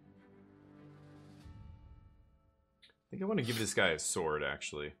 I think I want to give this guy a sword,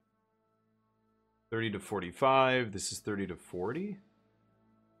 actually. 30 to 45. This is 30 to 40.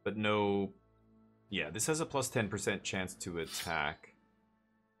 But no... Yeah, this has a plus 10% chance to attack.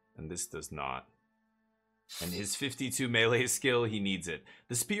 And this does not. And his 52 melee skill, he needs it.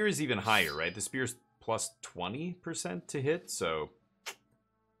 The spear is even higher, right? The spear's plus 20% to hit, so...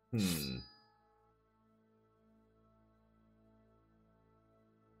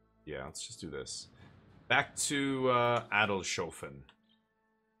 Yeah, let's just do this. Back to Adelshofen.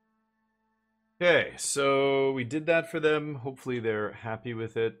 Okay, so we did that for them. Hopefully they're happy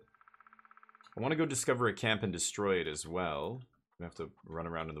with it. I want to go discover a camp and destroy it as well. I have to run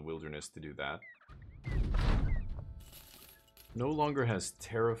around in the wilderness to do that. No longer has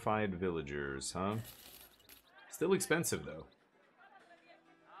terrified villagers, huh? Still expensive, though.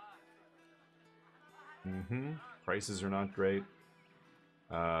 Prices are not great.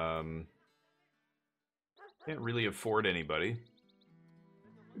 Can't really afford anybody.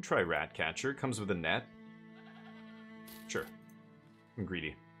 We'll try Ratcatcher. Comes with a net. Sure. I'm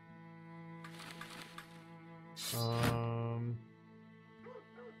greedy.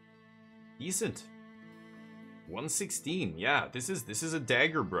 Decent. 116. Yeah, this is a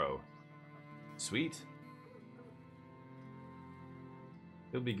dagger, bro. Sweet.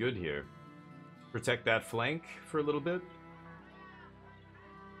 He'll be good here. Protect that flank for a little bit.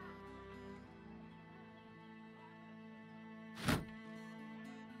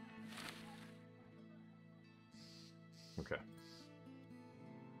 Okay.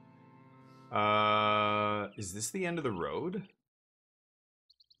 Is this the end of the road? I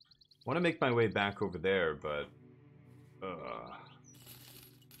want to make my way back over there, but...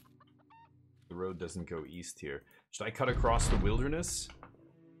 the road doesn't go east here. Should I cut across the wilderness?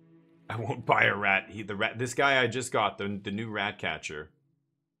 I won't buy a rat. This guy I just got, the new rat catcher,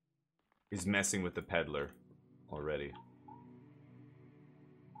 is messing with the peddler already.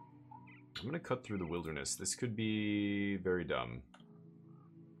 I'm gonna cut through the wilderness. This could be very dumb.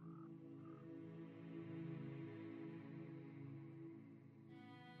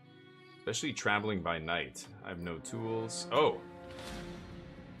 Especially traveling by night. I have no tools. Oh!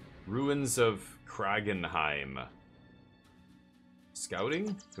 Ruins of Kragenheim.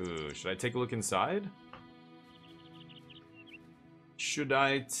 Scouting? Ooh, should I take a look inside? Should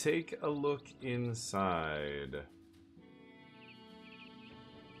I take a look inside?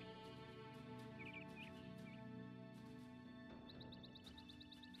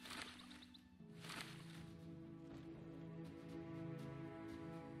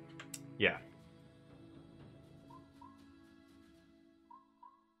 Yeah.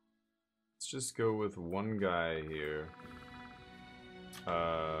 Let's just go with one guy here.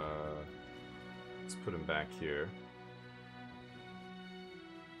 Let's put him back here.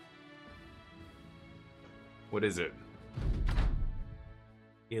 What is it?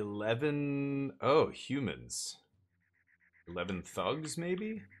 11... Oh, humans. 11 thugs,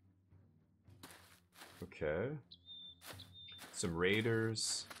 maybe? Okay. Some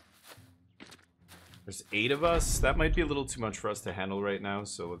raiders. There's 8 of us. That might be a little too much for us to handle right now,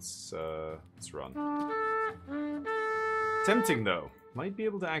 so let's run. Tempting, though. Might be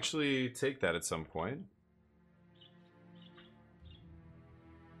able to actually take that at some point.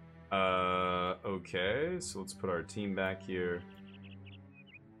 Okay, so let's put our team back here.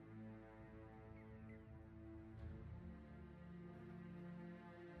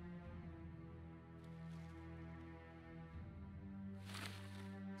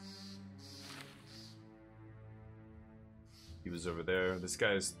 He was over there. This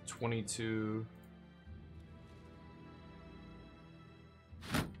guy is 22.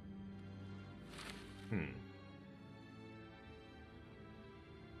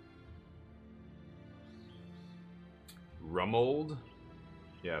 Rummold?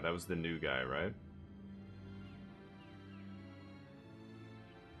 Yeah, that was the new guy, right?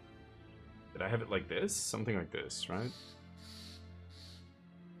 Did I have it like this? Something like this, right?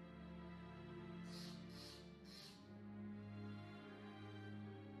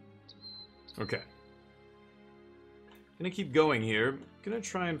 Okay. Gonna keep going here. Gonna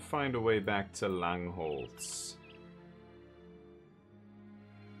try and find a way back to Langholz.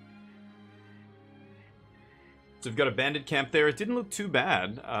 So we've got a bandit camp there. It didn't look too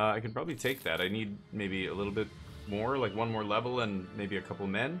bad. I could probably take that. I need maybe a little bit more, like one more level and maybe a couple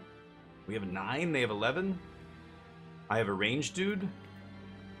men. We have 9, they have 11. I have a ranged dude.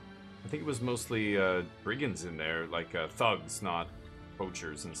 I think it was mostly brigands in there, like thugs, not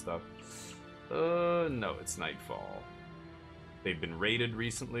poachers and stuff. No, it's nightfall. They've been raided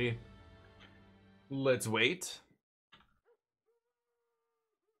recently. Let's wait.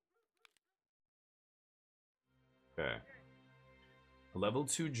 Okay. A level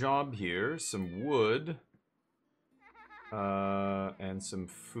 2 job here, some wood, and some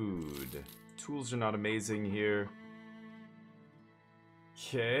food. Tools are not amazing here.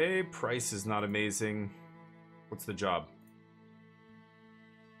 Okay, price is not amazing. What's the job?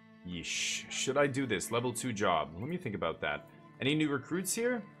 Yeesh. Should I do this? Level 2 job. Let me think about that. Any new recruits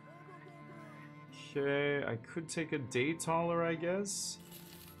here? Okay, I could take a day taller, I guess.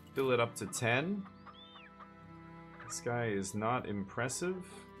 Fill it up to 10. This guy is not impressive.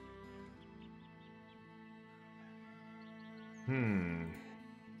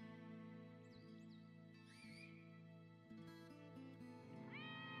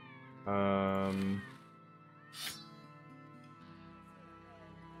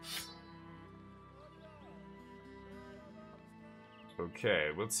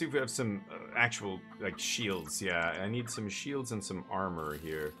 Okay, let's see if we have some actual, like, shields. Yeah, I need some shields and some armor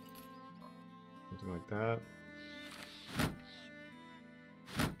here. Something like that.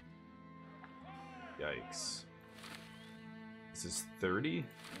 Yikes. This is 30?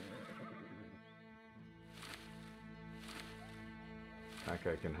 That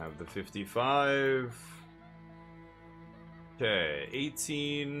guy can have the 55. Okay,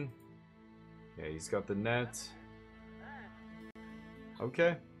 18. Yeah, he's got the net.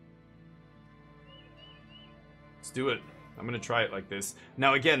 Okay. Let's do it. I'm gonna try it like this.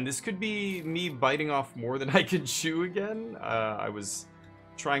 Now again, this could be me biting off more than I can chew again. I was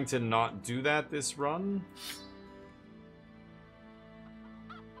trying to not do that this run.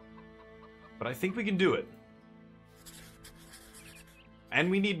 But I think we can do it. And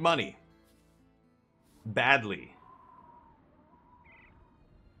we need money. Badly.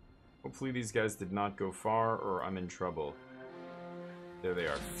 Hopefully these guys did not go far, or I'm in trouble. There they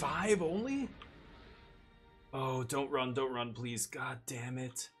are. 5 only? Oh, don't run, please. God damn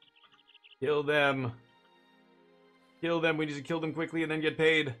it. Kill them. Kill them. We need to kill them quickly and then get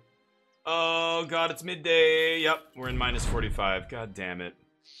paid. Oh, God, it's midday. Yep, we're in minus 45. God damn it.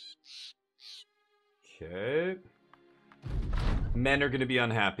 Okay. Men are going to be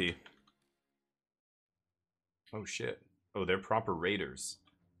unhappy. Oh, shit. Oh, they're proper raiders.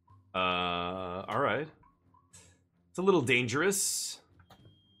 Alright. It's a little dangerous.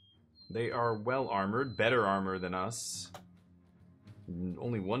 They are well armored, better armor than us.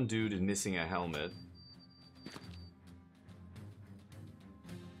 Only one dude is missing a helmet.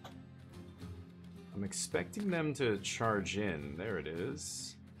 I'm expecting them to charge in. There it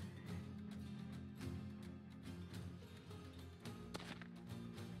is.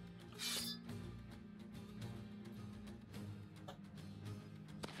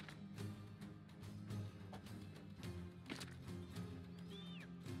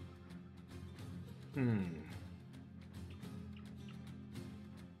 I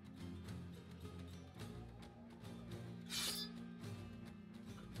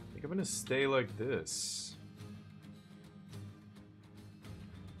think I'm gonna stay like this.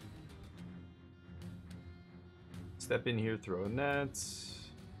 Step in here, throw a net.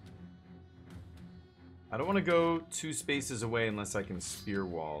 I don't want to go 2 spaces away unless I can spear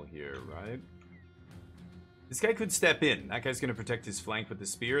wall here, right? This guy could step in. That guy's gonna protect his flank with the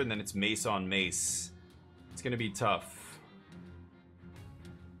spear, and then it's mace on mace. It's gonna be tough.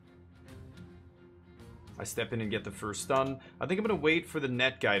 I step in and get the first stun. I think I'm gonna wait for the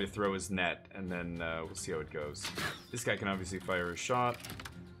net guy to throw his net, and then we'll see how it goes. This guy can obviously fire a shot.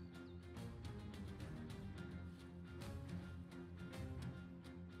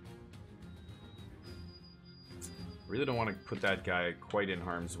 Really don't want to put that guy quite in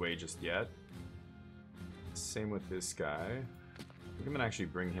harm's way just yet. Same with this guy. I think I'm gonna actually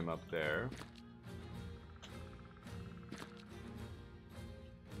bring him up there.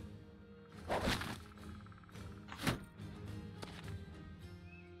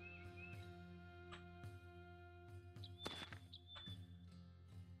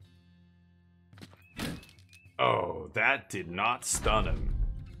 Oh, that did not stun him.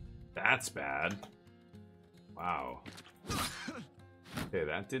 That's bad. Wow. Okay,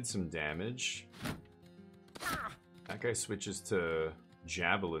 that did some damage. That guy switches to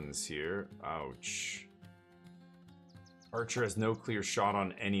javelins here. Ouch. Archer has no clear shot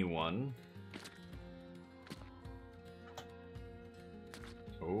on anyone.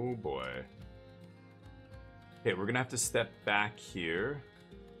 Oh boy. Okay, we're gonna have to step back here.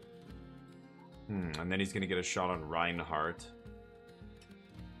 And then he's gonna get a shot on Reinhardt.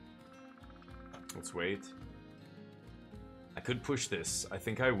 Let's wait. I could push this. I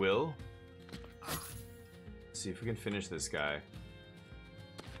think I will. See if we can finish this guy.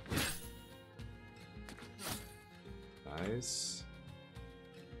 Nice.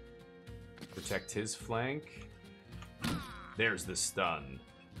 Protect his flank. There's the stun.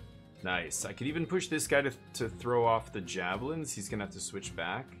 Nice. I could even push this guy to throw off the javelins. He's gonna have to switch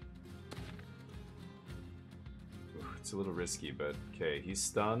back. Ooh, it's a little risky, but okay. He's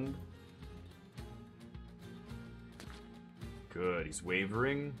stunned. Good. He's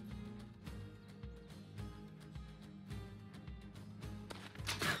wavering.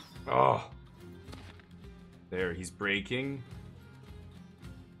 Oh. There, he's breaking.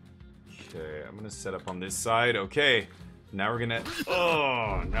 Okay, I'm gonna set up on this side. Okay. Now we're gonna...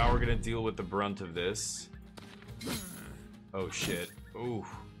 Oh! Now we're gonna deal with the brunt of this. Oh, shit. Ooh.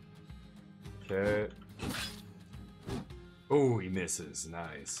 Okay. Oh, he misses.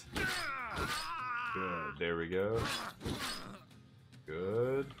 Nice. Good. There we go.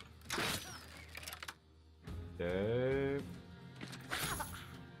 Good. Okay.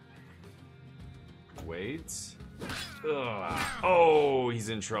 Wait. Ugh. Oh, he's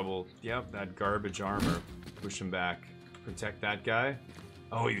in trouble. Yep, that garbage armor. Push him back. Protect that guy.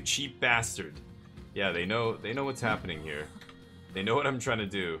 Oh, you cheap bastard. Yeah, they know what's happening here. They know what I'm trying to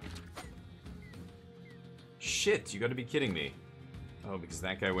do. Shit, you gotta be kidding me. Oh, because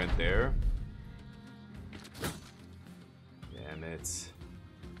that guy went there. Damn it.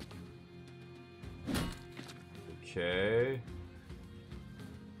 Okay.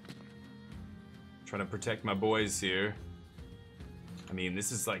 Trying to protect my boys here. I mean,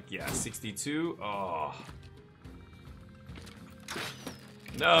 this is like, yeah, 62. Oh.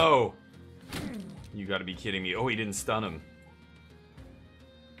 No! You gotta be kidding me. Oh, he didn't stun him.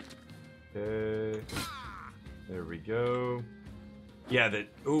 Okay. There we go. Yeah, that...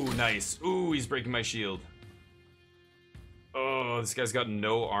 Ooh, nice. Ooh, he's breaking my shield. Oh, this guy's got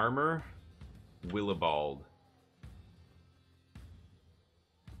no armor. Willibald.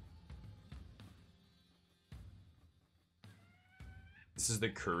 This is the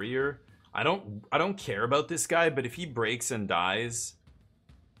courier. I don't care about this guy, but if he breaks and dies,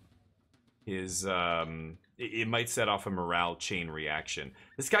 his it might set off a morale chain reaction.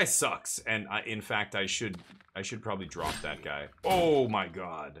 This guy sucks, and in fact I should probably drop that guy. Oh my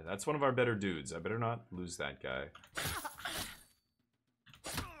god, that's one of our better dudes. I better not lose that guy.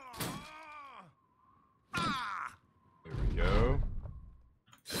 Here we go.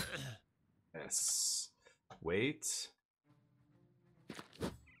 Yes. Wait.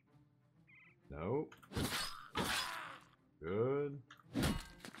 No. Good.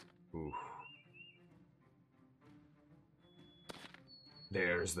 Ooh.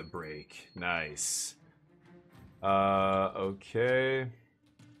 There's the break. Nice. Okay.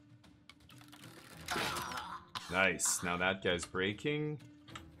 Nice. Now that guy's breaking.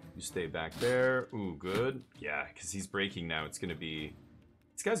 You stay back there. Ooh, good. Yeah, because he's breaking now. It's gonna be...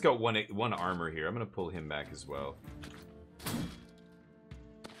 This guy's got one armor here. I'm gonna pull him back as well.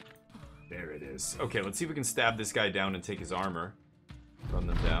 There it is. Okay, let's see if we can stab this guy down and take his armor. Run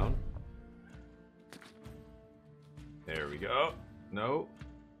them down. There we go. No.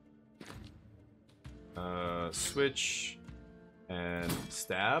 Switch. And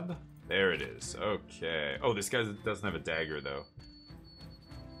stab. There it is. Okay. Oh, this guy doesn't have a dagger, though.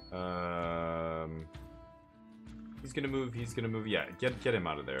 He's gonna move. He's gonna move. Yeah, get him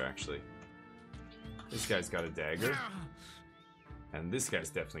out of there, actually. This guy's got a dagger. And this guy's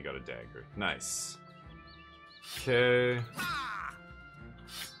definitely got a dagger. Nice. Okay.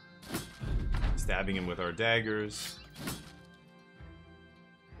 Stabbing him with our daggers.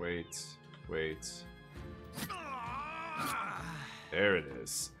 Wait. Wait. There it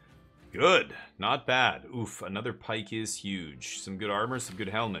is. Good. Not bad. Oof, another pike is huge. Some good armor, some good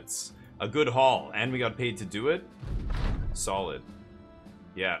helmets. A good haul. And we got paid to do it. Solid.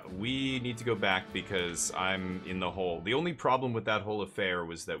 Yeah, we need to go back because I'm in the hole. The only problem with that whole affair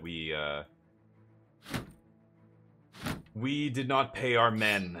was that we did not pay our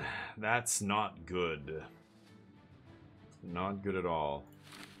men. That's not good. Not good at all.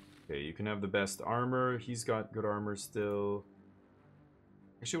 Okay, you can have the best armor. He's got good armor still.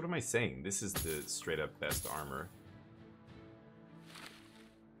 Actually, what am I saying? This is the straight up best armor.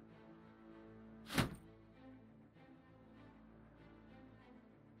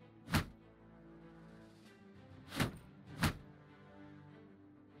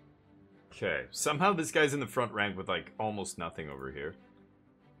 Okay, somehow this guy's in the front rank with like almost nothing over here.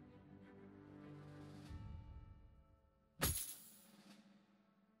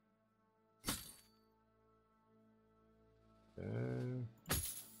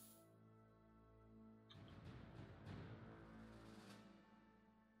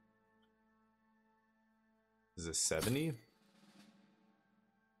 This is a 70.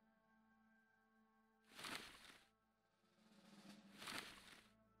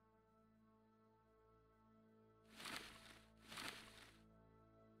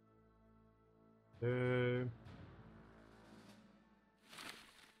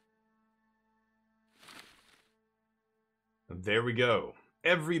 There we go.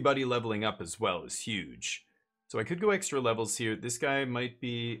 Everybody leveling up as well is huge. So I could go extra levels here. This guy might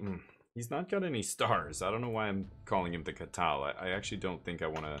be... he's not got any stars. I don't know why I'm calling him the Katal. I actually don't think I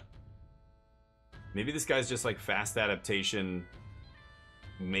want to... Maybe this guy's just like fast adaptation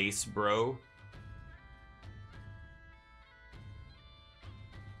mace bro.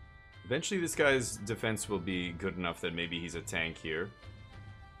 Eventually this guy's defense will be good enough that maybe he's a tank here.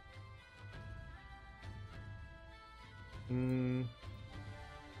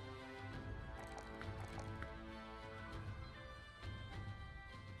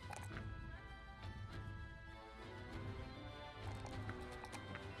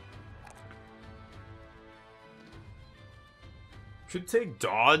 Could take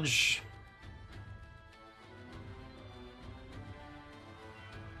dodge.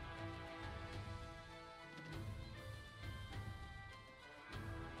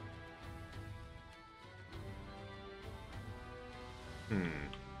 I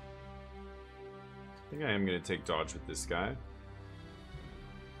think I am going to take dodge with this guy.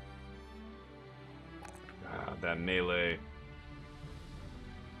 Ah, that melee.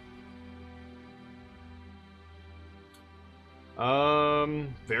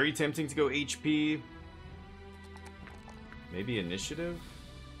 Very tempting to go HP. Maybe initiative.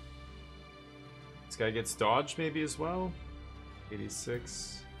 This guy gets dodge maybe as well.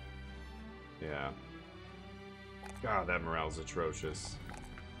 86. Yeah. God, that morale's atrocious.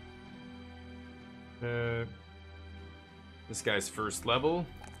 This guy's first level.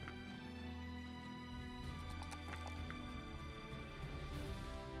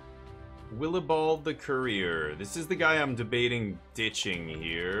 Willibald the Courier. This is the guy I'm debating ditching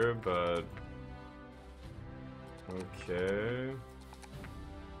here, but... okay.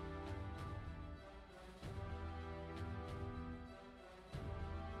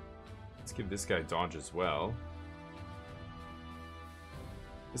 Let's give this guy dodge as well.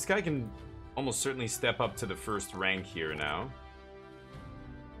 This guy can almost certainly step up to the first rank here now.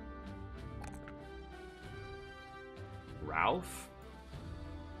 Ralph?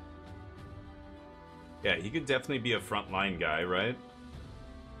 Yeah, he could definitely be a frontline guy, right?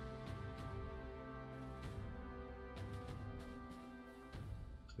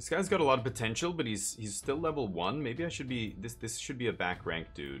 This guy's got a lot of potential, but he's still level 1. Maybe I should be... This should be a back rank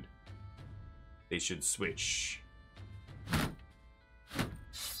dude. They should switch.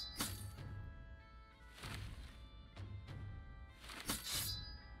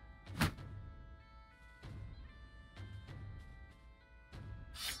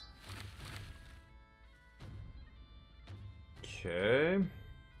 Okay.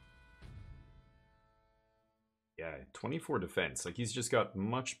 Yeah, 24 defense. Like, he's just got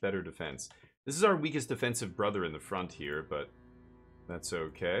much better defense. This is our weakest defensive brother in the front here, but that's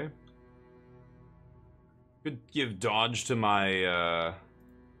okay. Could give dodge to my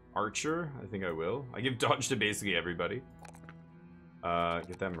archer. I think I will. I give dodge to basically everybody.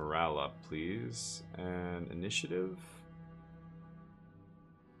 Get that morale up, please. And initiative.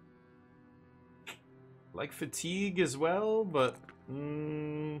 Like fatigue as well, but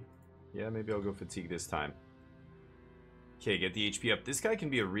yeah, maybe I'll go fatigue this time. Okay, get the HP up. This guy can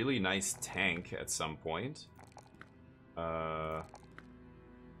be a really nice tank at some point. And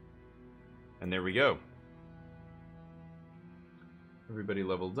there we go. Everybody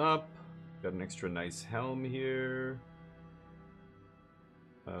leveled up. Got an extra nice helm here.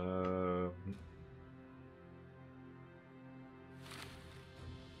 There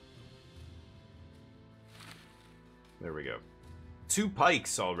we go. 2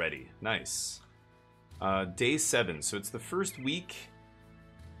 pikes already. Nice. Day 7, so it's the first week.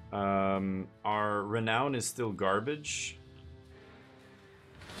 Our renown is still garbage.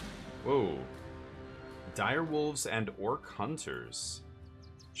 Whoa. Dire wolves and orc hunters.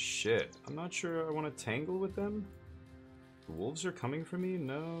 Shit. I'm not sure I want to tangle with them. The wolves are coming for me?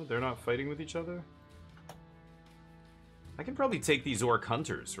 No, they're not fighting with each other. I can probably take these orc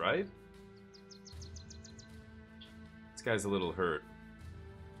hunters, right? This guy's a little hurt.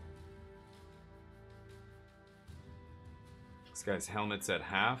 This guy's helmet's at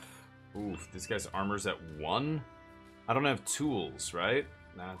half. Oof, this guy's armor's at 1. I don't have tools, right?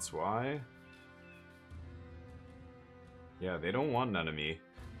 That's why. Yeah, they don't want none of me.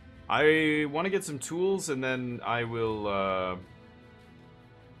 I want to get some tools, and then I will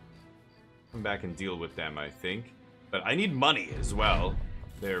come back and deal with them, I think. But I need money as well.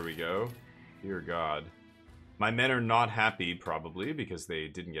 There we go. Dear God. My men are not happy, probably, because they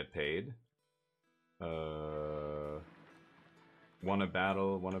didn't get paid. Won a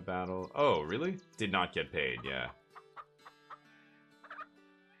battle, won a battle. Oh, really? Did not get paid, yeah.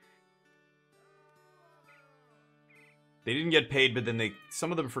 They didn't get paid, but then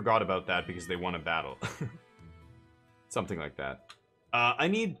some of them forgot about that because they won a battle. Something like that. I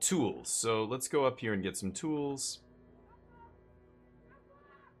need tools, so let's go up here and get some tools.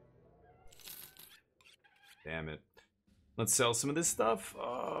 Damn it. Let's sell some of this stuff.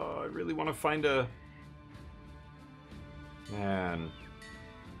 Oh, I really want to find a... Man.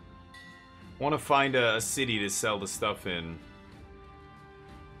 I want to find a city to sell the stuff in.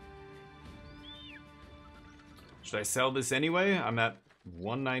 Should I sell this anyway? I'm at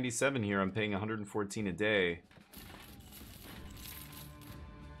 197 here. I'm paying 114 a day.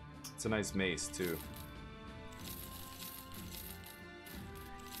 It's a nice mace, too.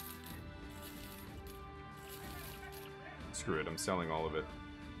 Screw it, I'm selling all of it.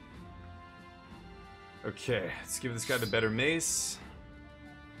 Okay, let's give this guy the better mace.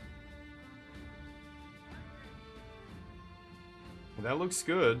 Well, that looks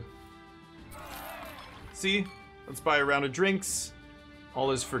good. See? Let's buy a round of drinks.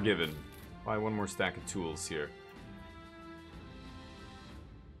 All is forgiven. Buy one more stack of tools here.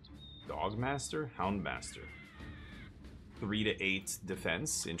 Dogmaster? Houndmaster. 3 to 8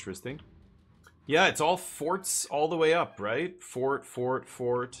 defense. Interesting. Yeah, it's all forts all the way up, right? Fort, fort,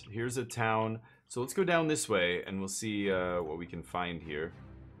 fort. Here's a town. So let's go down this way, and we'll see what we can find here.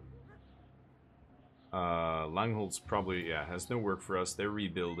 Langholt's probably, yeah, has no work for us. They're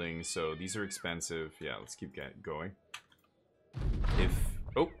rebuilding, so these are expensive. Yeah, let's keep going.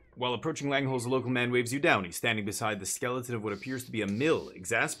 While approaching Langholz, a local man waves you down. He's standing beside the skeleton of what appears to be a mill.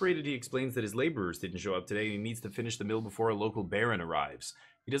 Exasperated, he explains that his laborers didn't show up today and he needs to finish the mill before a local baron arrives.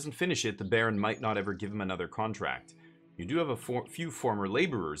 If he doesn't finish it, the baron might not ever give him another contract. You do have a few former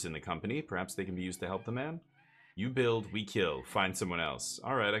laborers in the company. Perhaps they can be used to help the man? You build, we kill. Find someone else.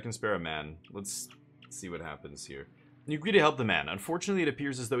 Alright, I can spare a man. Let's see what happens here. You agree to help the man. Unfortunately, it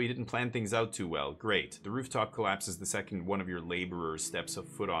appears as though he didn't plan things out too well. Great. The rooftop collapses the second one of your laborers steps a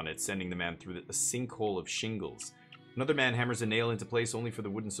foot on it, sending the man through a sinkhole of shingles. Another man hammers a nail into place only for the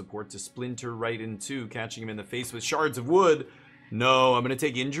wooden support to splinter right in two, catching him in the face with shards of wood. No, I'm going to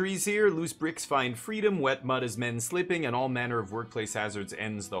take injuries here. Loose bricks find freedom, wet mud is men slipping, and all manner of workplace hazards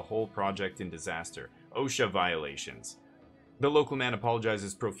ends the whole project in disaster. OSHA violations. The local man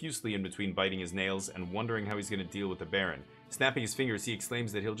apologizes profusely in between biting his nails and wondering how he's going to deal with the Baron. Snapping his fingers, he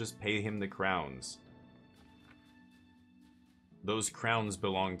exclaims that he'll just pay him the crowns. Those crowns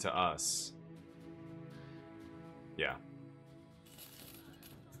belong to us. Yeah.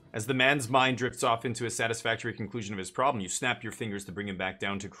 As the man's mind drifts off into a satisfactory conclusion of his problem, you snap your fingers to bring him back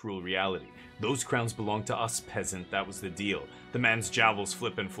down to cruel reality. Those crowns belong to us, peasant. That was the deal. The man's jowls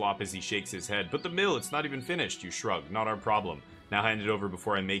flip and flop as he shakes his head. But the mill, it's not even finished. You shrug. Not our problem. Now hand it over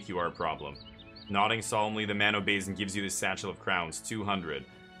before I make you our problem. Nodding solemnly, the man obeys and gives you this satchel of crowns. 200.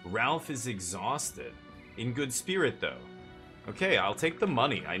 Ralph is exhausted. In good spirit, though. Okay, I'll take the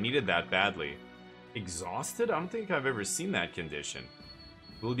money. I needed that badly. Exhausted? I don't think I've ever seen that condition.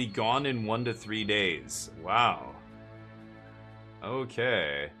 Will be gone in 1 to 3 days. Wow.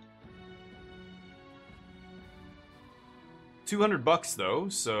 Okay. 200 bucks though,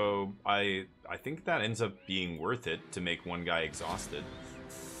 so I think that ends up being worth it to make one guy exhausted.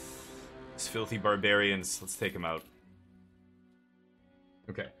 These filthy barbarians, let's take them out.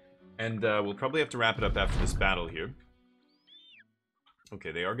 Okay, and we'll probably have to wrap it up after this battle here.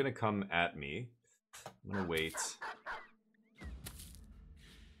 Okay, they are gonna come at me. I'm gonna wait.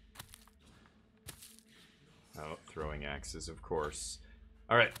 Oh, throwing axes, of course.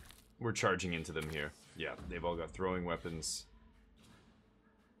 Alright, we're charging into them here. Yeah, they've all got throwing weapons.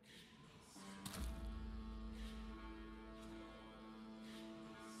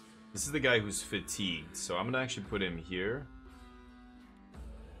 This is the guy who's fatigued, so I'm gonna actually put him here.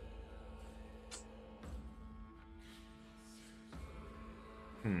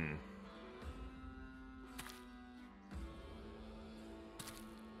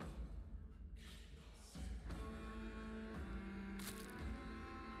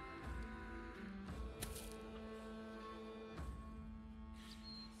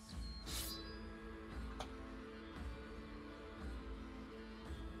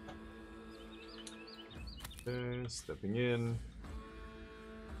 There, stepping in.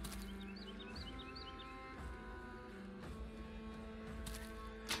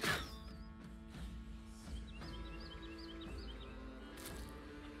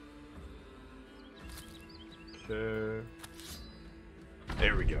 Okay.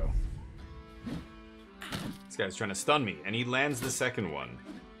 There we go. This guy's trying to stun me, and he lands the second one.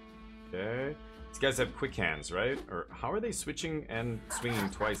 Okay. These guys have quick hands, right? Or how are they switching and swinging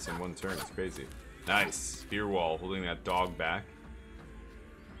twice in one turn? It's crazy. Nice. Spear wall, holding that dog back.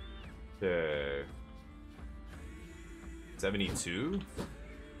 Okay. 72?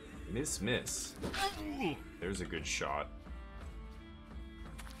 Miss. There's a good shot.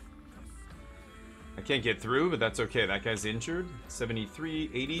 I can't get through, but that's okay. That guy's injured.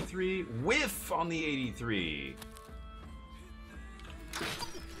 73, 83. Whiff on the 83.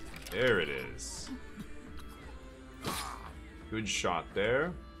 There it is. Good shot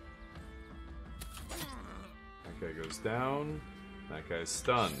there. That guy goes down. That guy's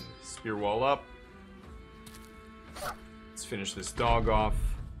stunned. Spear wall up. Let's finish this dog off.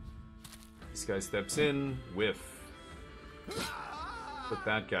 This guy steps in. Whiff. Put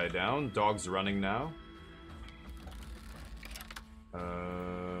that guy down. Dog's running now.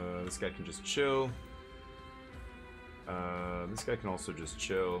 This guy can just chill. This guy can also just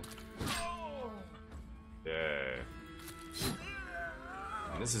chill. Yeah.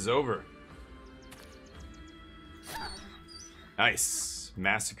 And this is over. Nice.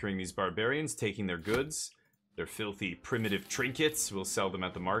 Massacring these barbarians, taking their goods. Their filthy primitive trinkets. We'll sell them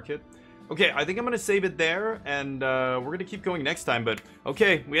at the market. Okay, I think I'm going to save it there, and we're going to keep going next time, but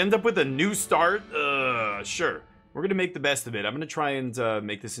okay, we end up with a new start. Sure. We're going to make the best of it. I'm going to try and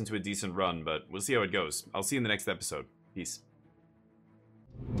make this into a decent run, but we'll see how it goes. I'll see you in the next episode. Peace.